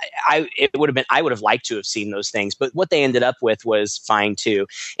 And I would have liked to have seen those things, but what they ended up with was fine too.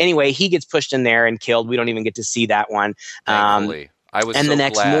 Anyway, he gets pushed in there and killed. We don't even get to see that one. Thankfully. I was and so the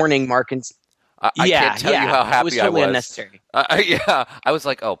next glad. morning, Mark and I can't tell you how happy it was totally I was. Unnecessary. I was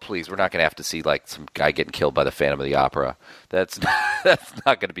like, oh, please, we're not going to have to see like some guy getting killed by the Phantom of the Opera. That's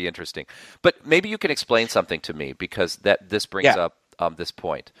not going to be interesting. But maybe you can explain something to me, because this brings up this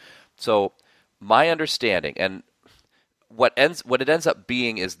point. So my understanding, and what it ends up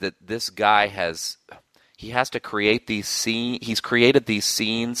being, is that this guy has to create these scenes. He's created these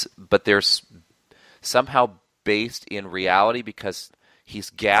scenes, but they're somehow based in reality because he's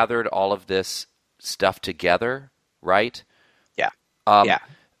gathered all of this stuff together, right? Yeah.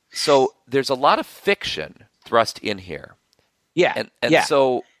 So there's a lot of fiction thrust in here. Yeah. And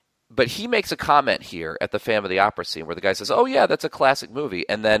so, but he makes a comment here at the Phantom of the Opera scene where the guy says, "Oh yeah, that's a classic movie,"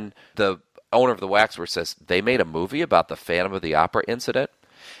 and then the owner of the Waxworks says, "They made a movie about the Phantom of the Opera incident,"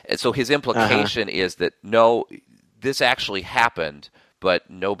 and so his implication is that no, this actually happened, but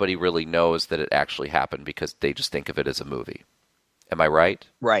nobody really knows that it actually happened because they just think of it as a movie. Am I right?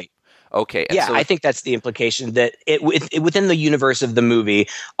 Right. Okay. Yeah, so I think that's the implication, that within the universe of the movie,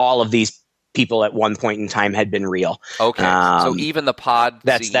 all of these people at one point in time had been real. Okay. So even the pod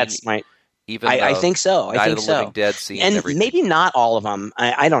scene, that's my. Even I think so. I think of the Living Dead scene, and everything. Maybe not all of them.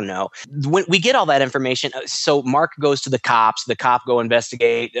 I don't know. When we get all that information, so Mark goes to the cops. The cop go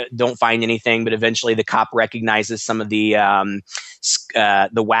investigate, don't find anything, but eventually the cop recognizes some of the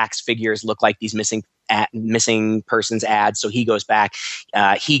wax figures look like these missing persons ads. So he goes back.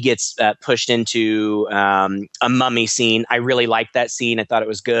 He gets pushed into a mummy scene. I really liked that scene. I thought it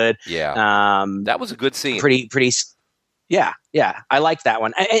was good. Yeah, that was a good scene. Pretty. Yeah, I liked that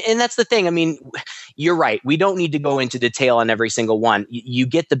one. And that's the thing. I mean, you're right. We don't need to go into detail on every single one. You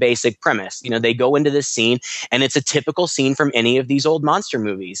get the basic premise. They go into this scene, and it's a typical scene from any of these old monster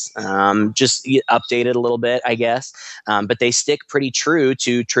movies. Just updated a little bit, I guess. But they stick pretty true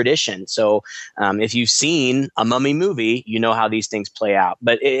to tradition. So if you've seen a mummy movie, you know how these things play out.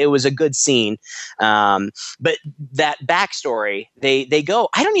 But it was a good scene. But that backstory, they go,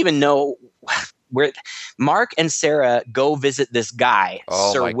 I don't even know where Mark and Sarah go visit this guy,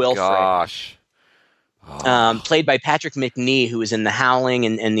 Sir Wilfred. Gosh. Played by Patrick Macnee, who was in The Howling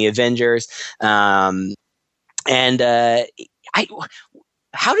and The Avengers. How do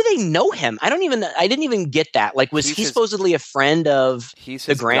they know him? I didn't even get that. Like, was he supposedly a friend of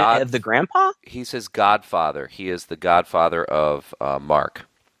the grandpa? He's his godfather. He is the godfather of Mark.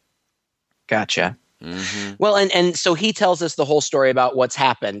 Gotcha. Mm-hmm. Well, and so he tells us the whole story about what's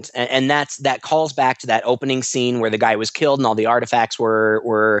happened, and that calls back to that opening scene where the guy was killed and all the artifacts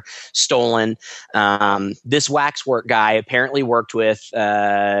were stolen. This waxwork guy apparently worked with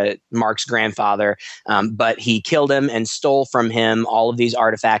Mark's grandfather, but he killed him and stole from him all of these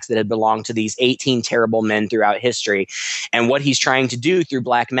artifacts that had belonged to these 18 terrible men throughout history. And what he's trying to do through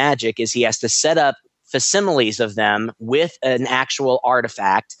black magic is he has to set up facsimiles of them with an actual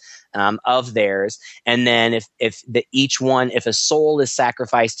artifact of theirs, and then if a soul is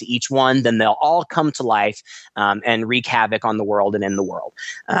sacrificed to each one, then they'll all come to life and wreak havoc on the world and in the world.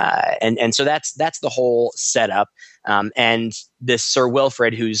 And so that's the whole setup. And this Sir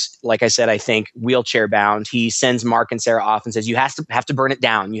Wilfred, who's, like I said, I think wheelchair bound, he sends Mark and Sarah off and says, "You have to burn it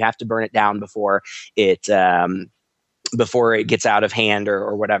down. You have to burn it down before it." Before it gets out of hand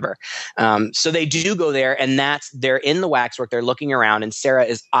or whatever. So they do go there, and they're in the waxwork. They're looking around, and Sarah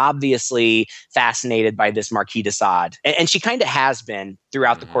is obviously fascinated by this Marquis de Sade. And she kind of has been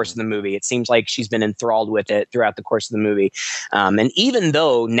throughout the course of the movie. It seems like she's been enthralled with it throughout the course of the movie. And even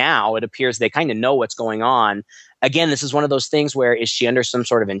though now it appears they kind of know what's going on, again, this is one of those things where, is she under some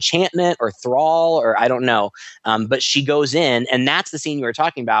sort of enchantment or thrall, or I don't know. But she goes in, and that's the scene you were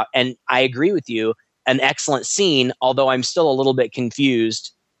talking about. And I agree with you. An excellent scene, although I'm still a little bit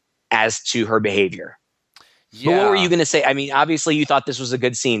confused as to her behavior. Yeah. But what were you going to say? I mean, obviously you thought this was a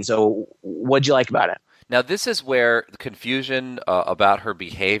good scene, so what'd you like about it? Now, this is where the confusion about her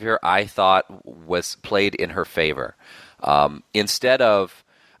behavior, I thought, was played in her favor. Instead of,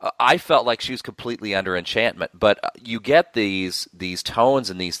 I felt like she was completely under enchantment, but you get these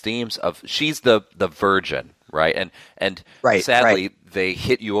tones and these themes of she's the virgin, right? And sadly, they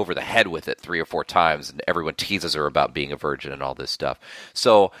hit you over the head with it 3 or 4 times, and everyone teases her about being a virgin and all this stuff.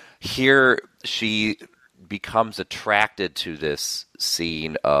 So here she becomes attracted to this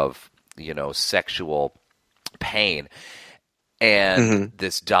scene of, sexual pain. and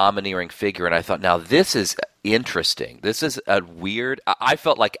this domineering figure. And I thought, now this is interesting. This is a weird, I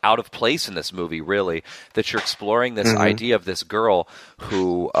felt like out of place in this movie, really, that you're exploring this idea of this girl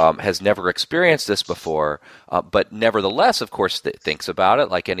who has never experienced this before, but nevertheless, of course, thinks about it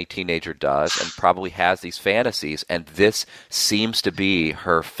like any teenager does, and probably has these fantasies, and this seems to be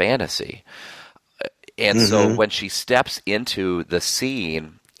her fantasy. And so when she steps into the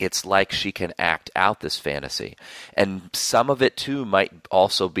scene, it's like she can act out this fantasy. And some of it, too, might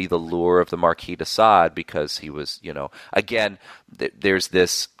also be the lure of the Marquis de Sade, because he was, again, there's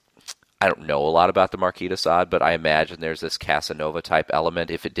this, I don't know a lot about the Marquis de Sade, but I imagine there's this Casanova-type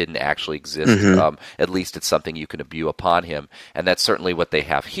element. If it didn't actually exist, at least it's something you can imbue upon him. And that's certainly what they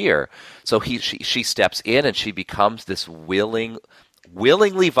have here. So she steps in, and she becomes this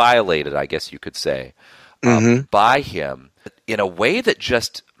willingly violated, I guess you could say, by him in a way that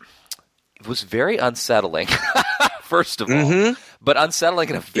just was very unsettling, first of all, but unsettling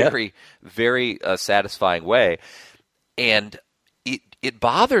in a very, very satisfying way. And it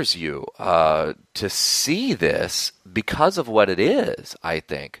bothers you to see this because of what it is, I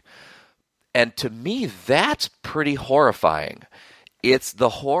think. And to me, that's pretty horrifying. It's the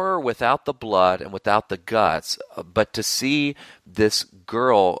horror without the blood and without the guts, but to see this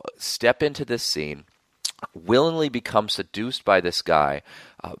girl step into this scene, willingly become seduced by this guy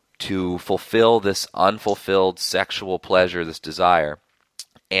to fulfill this unfulfilled sexual pleasure, this desire,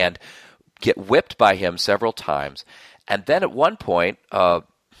 and get whipped by him several times. And then at one point, I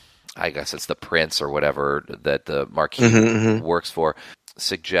guess it's the prince or whatever that the Marquis works for,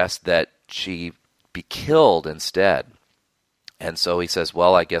 suggests that she be killed instead. And so he says,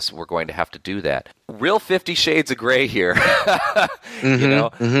 well, I guess we're going to have to do that. Real 50 Shades of Grey here.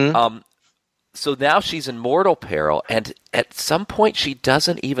 So now she's in mortal peril, and at some point she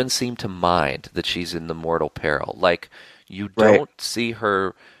doesn't even seem to mind that she's in the mortal peril. Like, you don't see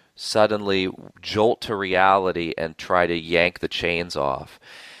her suddenly jolt to reality and try to yank the chains off.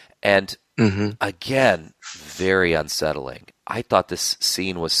 And again, very unsettling. I thought this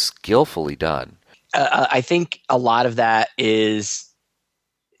scene was skillfully done. I think a lot of that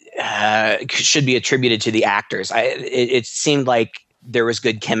should be attributed to the actors. It seemed like there was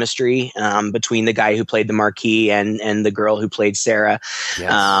good chemistry between the guy who played the Marquis and the girl who played Sarah.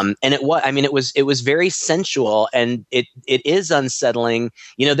 Yes. And it was very sensual, and it is unsettling.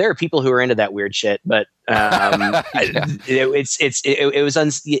 There are people who are into that weird shit, but it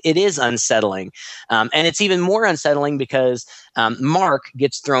is unsettling. And it's even more unsettling because Mark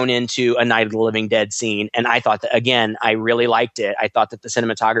gets thrown into a Night of the Living Dead scene, and I thought that, again, I really liked it. I thought that the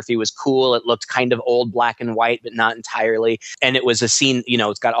cinematography was cool. It looked kind of old black and white, but not entirely. And it was a scene,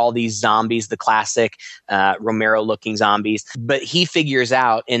 it's got all these zombies, the classic Romero-looking zombies. But he figures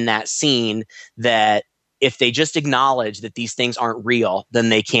out in that scene that if they just acknowledge that these things aren't real, then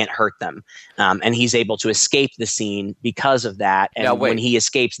they can't hurt them. And he's able to escape the scene because of that. And when he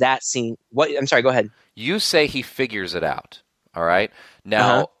escapes that scene, I'm sorry, go ahead. You say he figures it out. All right.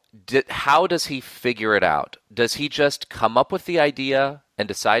 Now, how does he figure it out? Does he just come up with the idea and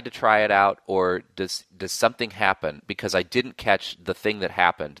decide to try it out, or does something happen? Because I didn't catch the thing that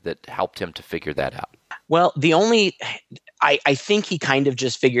happened that helped him to figure that out. Well, I think he kind of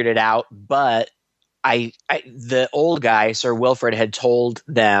just figured it out, but the old guy, Sir Wilfrid, had told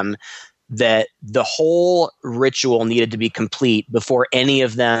them that the whole ritual needed to be complete before any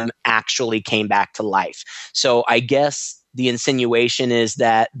of them actually came back to life. So I guess the insinuation is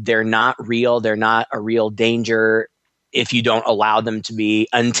that they're not real. They're not a real danger if you don't allow them to be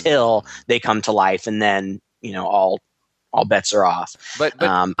until they come to life, and then all bets are off. But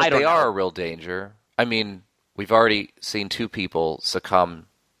they are a real danger. I mean, we've already seen 2 people succumb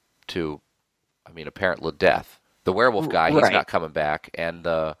to, apparent death. The werewolf guy, he's not coming back, and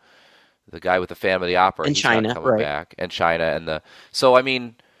the guy with the Phantom of the Opera, he's not coming back, and China,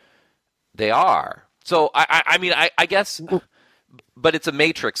 they are. So, I guess, but it's a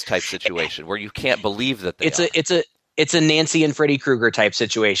Matrix type situation where you can't believe that it's a Nancy and Freddy Krueger type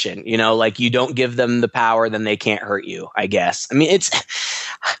situation. Like, you don't give them the power, then they can't hurt you, I guess.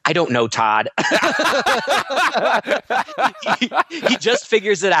 I don't know, Todd. he just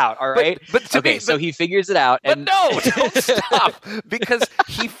figures it out, all right? So he figures it out. But no, don't stop. Because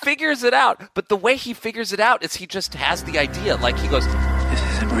he figures it out. But the way he figures it out is he just has the idea. Like, he goes, this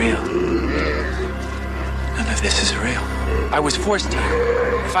isn't real. None of this is real. I was forced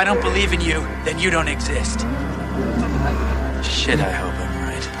here. If I don't believe in you, then you don't exist. Shit, I hope I'm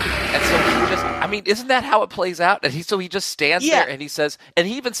right. And so he just, isn't that how it plays out? And he just stands there and he says, and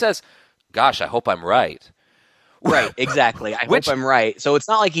he even says, gosh, I hope I'm right. Right, exactly. I hope I'm right. So it's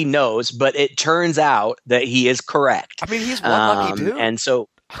not like he knows, but it turns out that he is correct. I mean, he's one lucky dude. And so,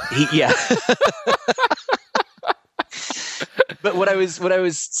 yeah. But what I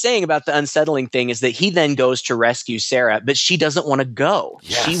was saying about the unsettling thing is that he then goes to rescue Sarah, but she doesn't want to go.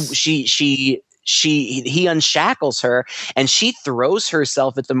 Yes. He unshackles her, and she throws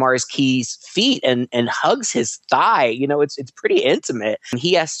herself at the Marquis's feet and hugs his thigh. You know, it's pretty intimate. And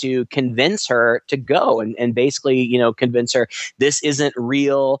he has to convince her to go and basically, you know, convince her this isn't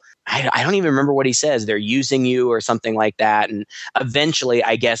real. I don't even remember what he says. They're using you or something like that. And eventually,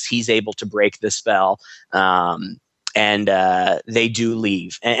 I guess he's able to break the spell. And they do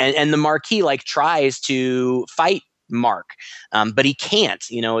leave. And the Marquis like tries to fight Mark, but he can't.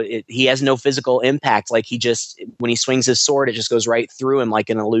 You know, he has no physical impact. Like when he swings his sword, it just goes right through him like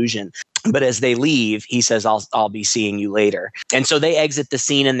an illusion. But as they leave, he says, "I'll be seeing you later." And so they exit the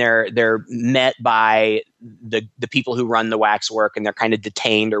scene, and they're met by the people who run the waxwork, and they're kind of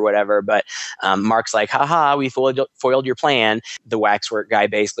detained or whatever. But Mark's like, "Haha, we foiled your plan." The waxwork guy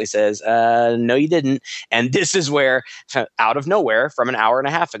basically says, "No, you didn't." And this is where, out of nowhere, from an hour and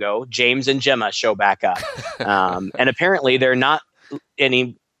a half ago, James and Gemma show back up, and apparently they're not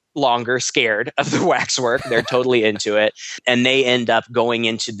any longer scared of the waxwork. They're totally into it. And they end up going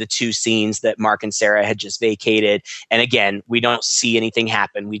into the two scenes that Mark and Sarah had just vacated. And again, we don't see anything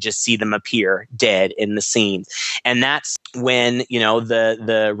happen. We just see them appear dead in the scene. And that's when, you know,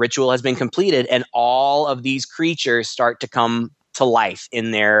 the ritual has been completed and all of these creatures start to come to life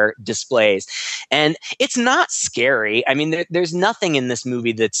in their displays. And it's not scary. I mean, there's nothing in this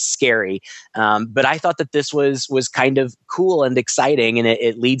movie that's scary. But I thought that this was kind of cool and exciting. And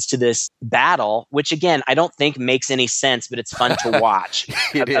it leads to this battle, which again, I don't think makes any sense, but it's fun to watch.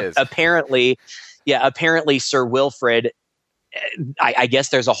 It is. Apparently Sir Wilfrid, I guess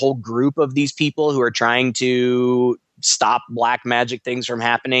there's a whole group of these people who are trying to stop black magic things from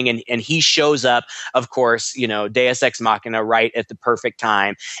happening. And he shows up, of course, you know, Deus Ex Machina right at the perfect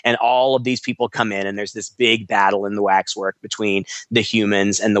time. And all of these people come in and there's this big battle in the waxwork between the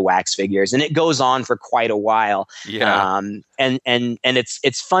humans and the wax figures. And it goes on for quite a while. Yeah. And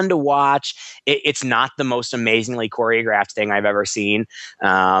it's fun to watch. It's not the most amazingly choreographed thing I've ever seen.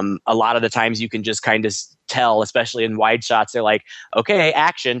 A lot of the times you can just kind of tell, especially in wide shots, they're like, okay,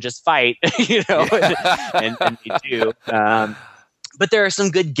 action, just fight, you know, and they do. But there are some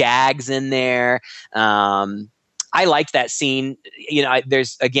good gags in there. I like that scene. You know,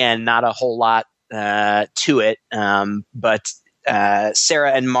 there's, again, not a whole lot to it. But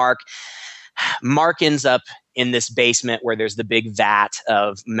Sarah and Mark ends up in this basement where there's the big vat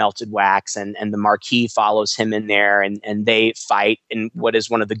of melted wax, and the Marquis follows him in there, and they fight in what is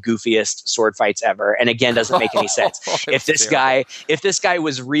one of the goofiest sword fights ever. And again, doesn't make any sense. If this guy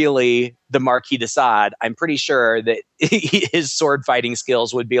was really the Marquis de Sade, I'm pretty sure that his sword fighting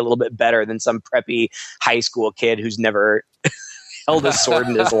skills would be a little bit better than some preppy high school kid who's never held a sword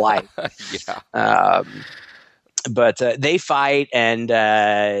in his life. Yeah. But they fight, and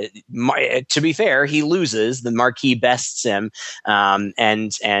to be fair, he loses. The Marquis bests him, and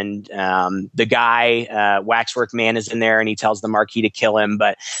the guy, Waxwork Man, is in there, and he tells the Marquis to kill him.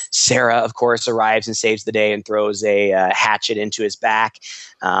 But Sarah, of course, arrives and saves the day and throws a hatchet into his back.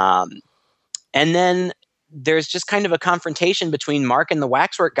 And then there's just kind of a confrontation between Mark and the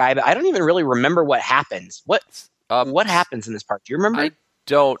Waxwork guy, but I don't even really remember what happens. What happens in this part? Do you remember? I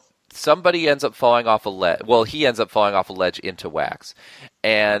don't. Somebody ends up falling off a ledge. Well, he ends up falling off a ledge into wax.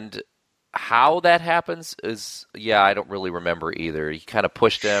 And how that happens is, I don't really remember either. He kind of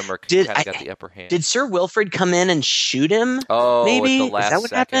pushed him or kind of got the upper hand. Did Sir Wilfrid come in and shoot him? Oh, maybe? At the last is that what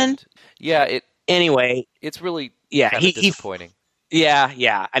second. happened? Yeah. Anyway. It's really kind of disappointing.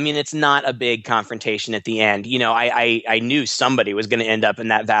 Yeah. I mean, it's not a big confrontation at the end. You know, I knew somebody was going to end up in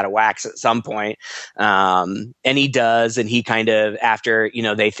that vat of wax at some point. And he does. And he kind of, after, you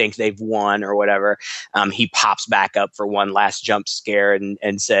know, they think they've won or whatever, he pops back up for one last jump scare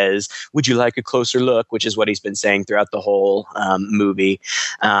and says, "Would you like a closer look?" Which is what he's been saying throughout the whole movie.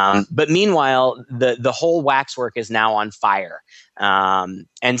 But meanwhile, the whole waxwork is now on fire.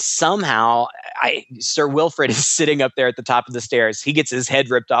 And somehow Sir Wilfrid is sitting up there at the top of the stairs. He gets his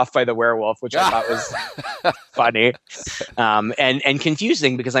head ripped off by the werewolf, which I thought was funny, and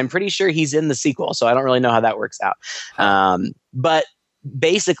confusing because I'm pretty sure he's in the sequel. So I don't really know how that works out. But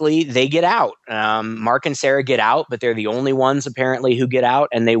basically they get out. Mark and Sarah get out, but they're the only ones apparently who get out,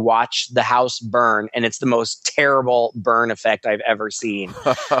 and they watch the house burn. And it's the most terrible burn effect I've ever seen.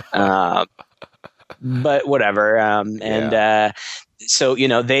 But whatever. So,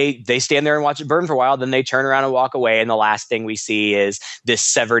 they stand there and watch it burn for a while, then they turn around and walk away. And the last thing we see is this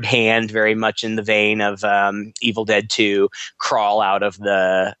severed hand, very much in the vein of Evil Dead 2, crawl out of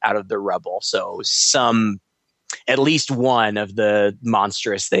the rubble. So at least one of the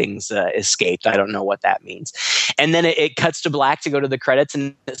monstrous things escaped. I don't know what that means. And then it cuts to black to go to the credits,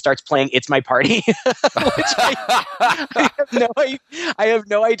 and it starts playing "It's My Party," which I have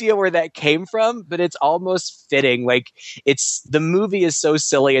no idea where that came from, but it's almost fitting. Like, the movie is so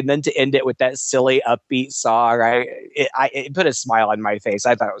silly, and then to end it with that silly upbeat song, it put a smile on my face.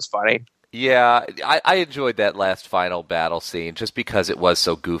 I thought it was funny. Yeah, I enjoyed that last final battle scene just because it was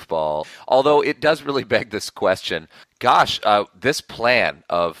so goofball. Although it does really beg this question. Gosh, this plan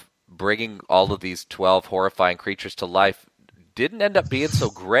of bringing all of these 12 horrifying creatures to life didn't end up being so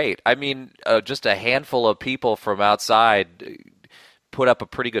great. I mean, just a handful of people from outside put up a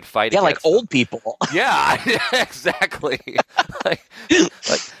pretty good fight. Yeah, like old people. Yeah, exactly. like,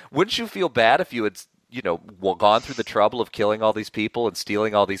 wouldn't you feel bad if you had gone through the trouble of killing all these people and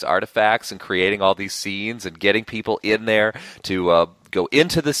stealing all these artifacts and creating all these scenes and getting people in there to go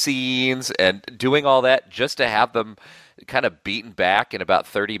into the scenes and doing all that just to have them kind of beaten back in about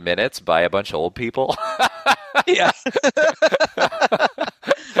 30 minutes by a bunch of old people? Yeah.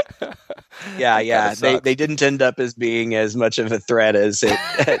 Yeah. They didn't end up as being as much of a threat as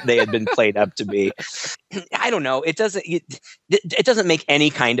they had been played up to be. I don't know. It doesn't make any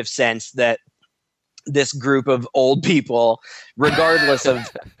kind of sense that this group of old people, regardless of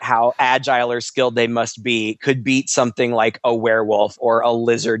how agile or skilled they must be, could beat something like a werewolf or a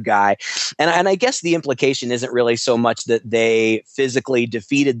lizard guy. And I guess the implication isn't really so much that they physically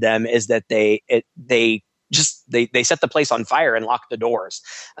defeated them, is that they set the place on fire and locked the doors.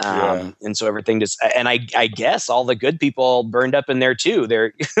 And so everything just, and I guess all the good people burned up in there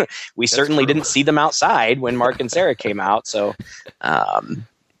too. We certainly didn't see them outside when Mark and Sarah came out. So,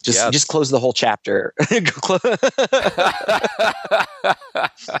 just close the whole chapter.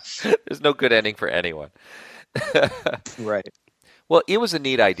 There's no good ending for anyone. Right. Well, it was a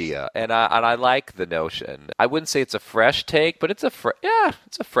neat idea, and I like the notion. I wouldn't say it's a fresh take, but it's a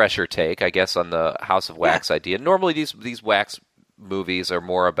fresher take, I guess, on the House of Wax idea. Normally, these wax movies are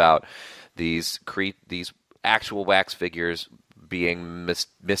more about these actual wax figures being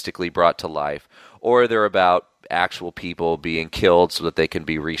mystically brought to life, or they're about actual people being killed so that they can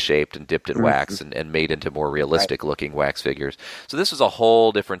be reshaped and dipped in wax and made into more realistic looking wax figures. So this was a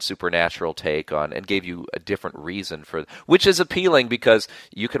whole different supernatural take on, and gave you a different reason for, which is appealing because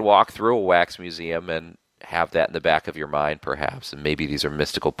you could walk through a wax museum and have that in the back of your mind perhaps, and maybe these are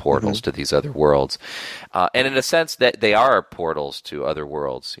mystical portals to these other worlds. And in a sense that they are portals to other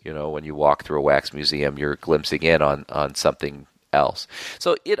worlds. When you walk through a wax museum, you're glimpsing in on something else.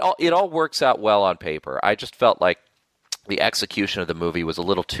 So it all works out well on paper. I just felt like the execution of the movie was a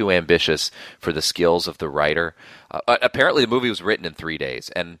little too ambitious for the skills of the writer. Apparently the movie was written in 3 days,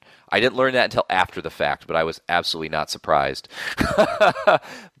 and I didn't learn that until after the fact, but I was absolutely not surprised.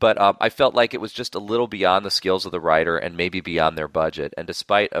 But I felt like it was just a little beyond the skills of the writer and maybe beyond their budget. And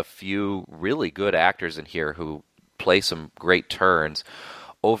despite a few really good actors in here who play some great turns,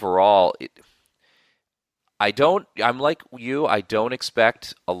 overall I'm like you, I don't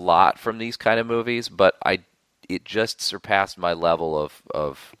expect a lot from these kind of movies, but it just surpassed my level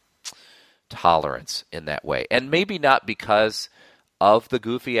of tolerance in that way. And maybe not because of the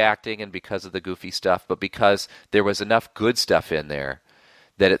goofy acting and because of the goofy stuff, but because there was enough good stuff in there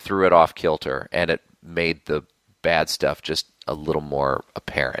that it threw it off kilter and it made the bad stuff just a little more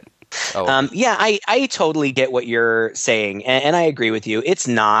apparent. I totally get what you're saying, and I agree with you. It's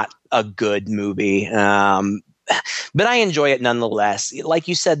not a good movie, but I enjoy it nonetheless. Like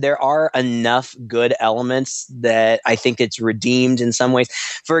you said, there are enough good elements that I think it's redeemed in some ways.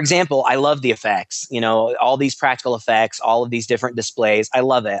 For example, I love the effects. All these practical effects, all of these different displays. I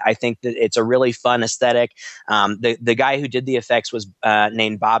love it. I think that it's a really fun aesthetic. The guy who did the effects was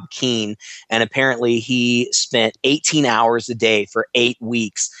named Bob Keane, and apparently he spent 18 hours a day for 8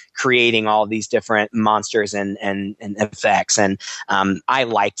 weeks creating all these different monsters and effects. And I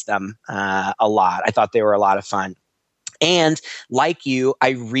liked them a lot. I thought they were a lot of fun. And like you, I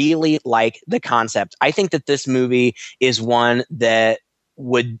really like the concept. I think that this movie is one that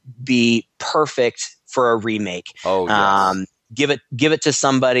would be perfect for a remake. Oh, yes. Give it to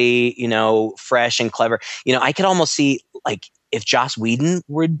somebody, fresh and clever. I could almost see like if Joss Whedon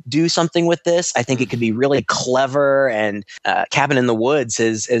would do something with this, I think it could be really clever. And Cabin in the Woods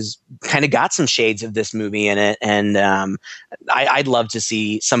has kind of got some shades of this movie in it. And I'd love to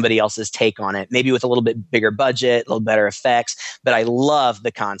see somebody else's take on it, maybe with a little bit bigger budget, a little better effects. But I love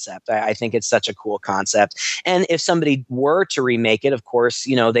the concept. I think it's such a cool concept. And if somebody were to remake it, of course,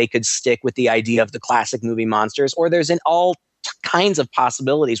 they could stick with the idea of the classic movie monsters, or there's all kinds of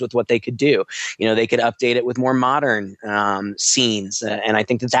possibilities with what they could do. They could update it with more modern scenes. And I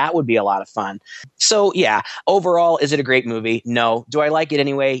think that would be a lot of fun. So yeah, overall, is it a great movie? No. Do I like it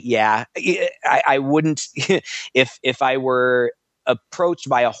anyway? Yeah. I wouldn't, if I were approached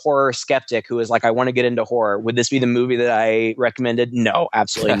by a horror skeptic who is like, I want to get into horror, would this be the movie that I recommended? No,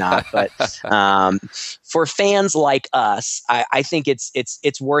 absolutely not. But for fans like us, I think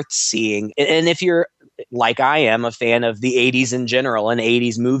it's worth seeing. And if you're like I am, a fan of the 80s in general and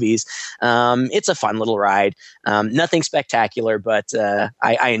 80s movies, it's a fun little ride. Nothing spectacular, but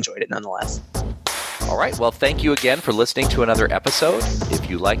I enjoyed it nonetheless. All right. Well, thank you again for listening to another episode. If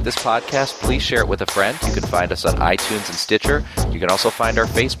you like this podcast, please share it with a friend. You can find us on iTunes and Stitcher. You can also find our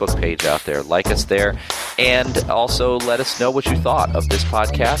Facebook page out there. Like us there. And also let us know what you thought of this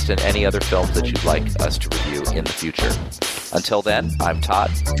podcast and any other films that you'd like us to review in the future. Until then, I'm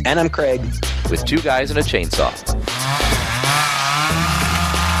Todd. And I'm Craig. With Two Guys and a Chainsaw.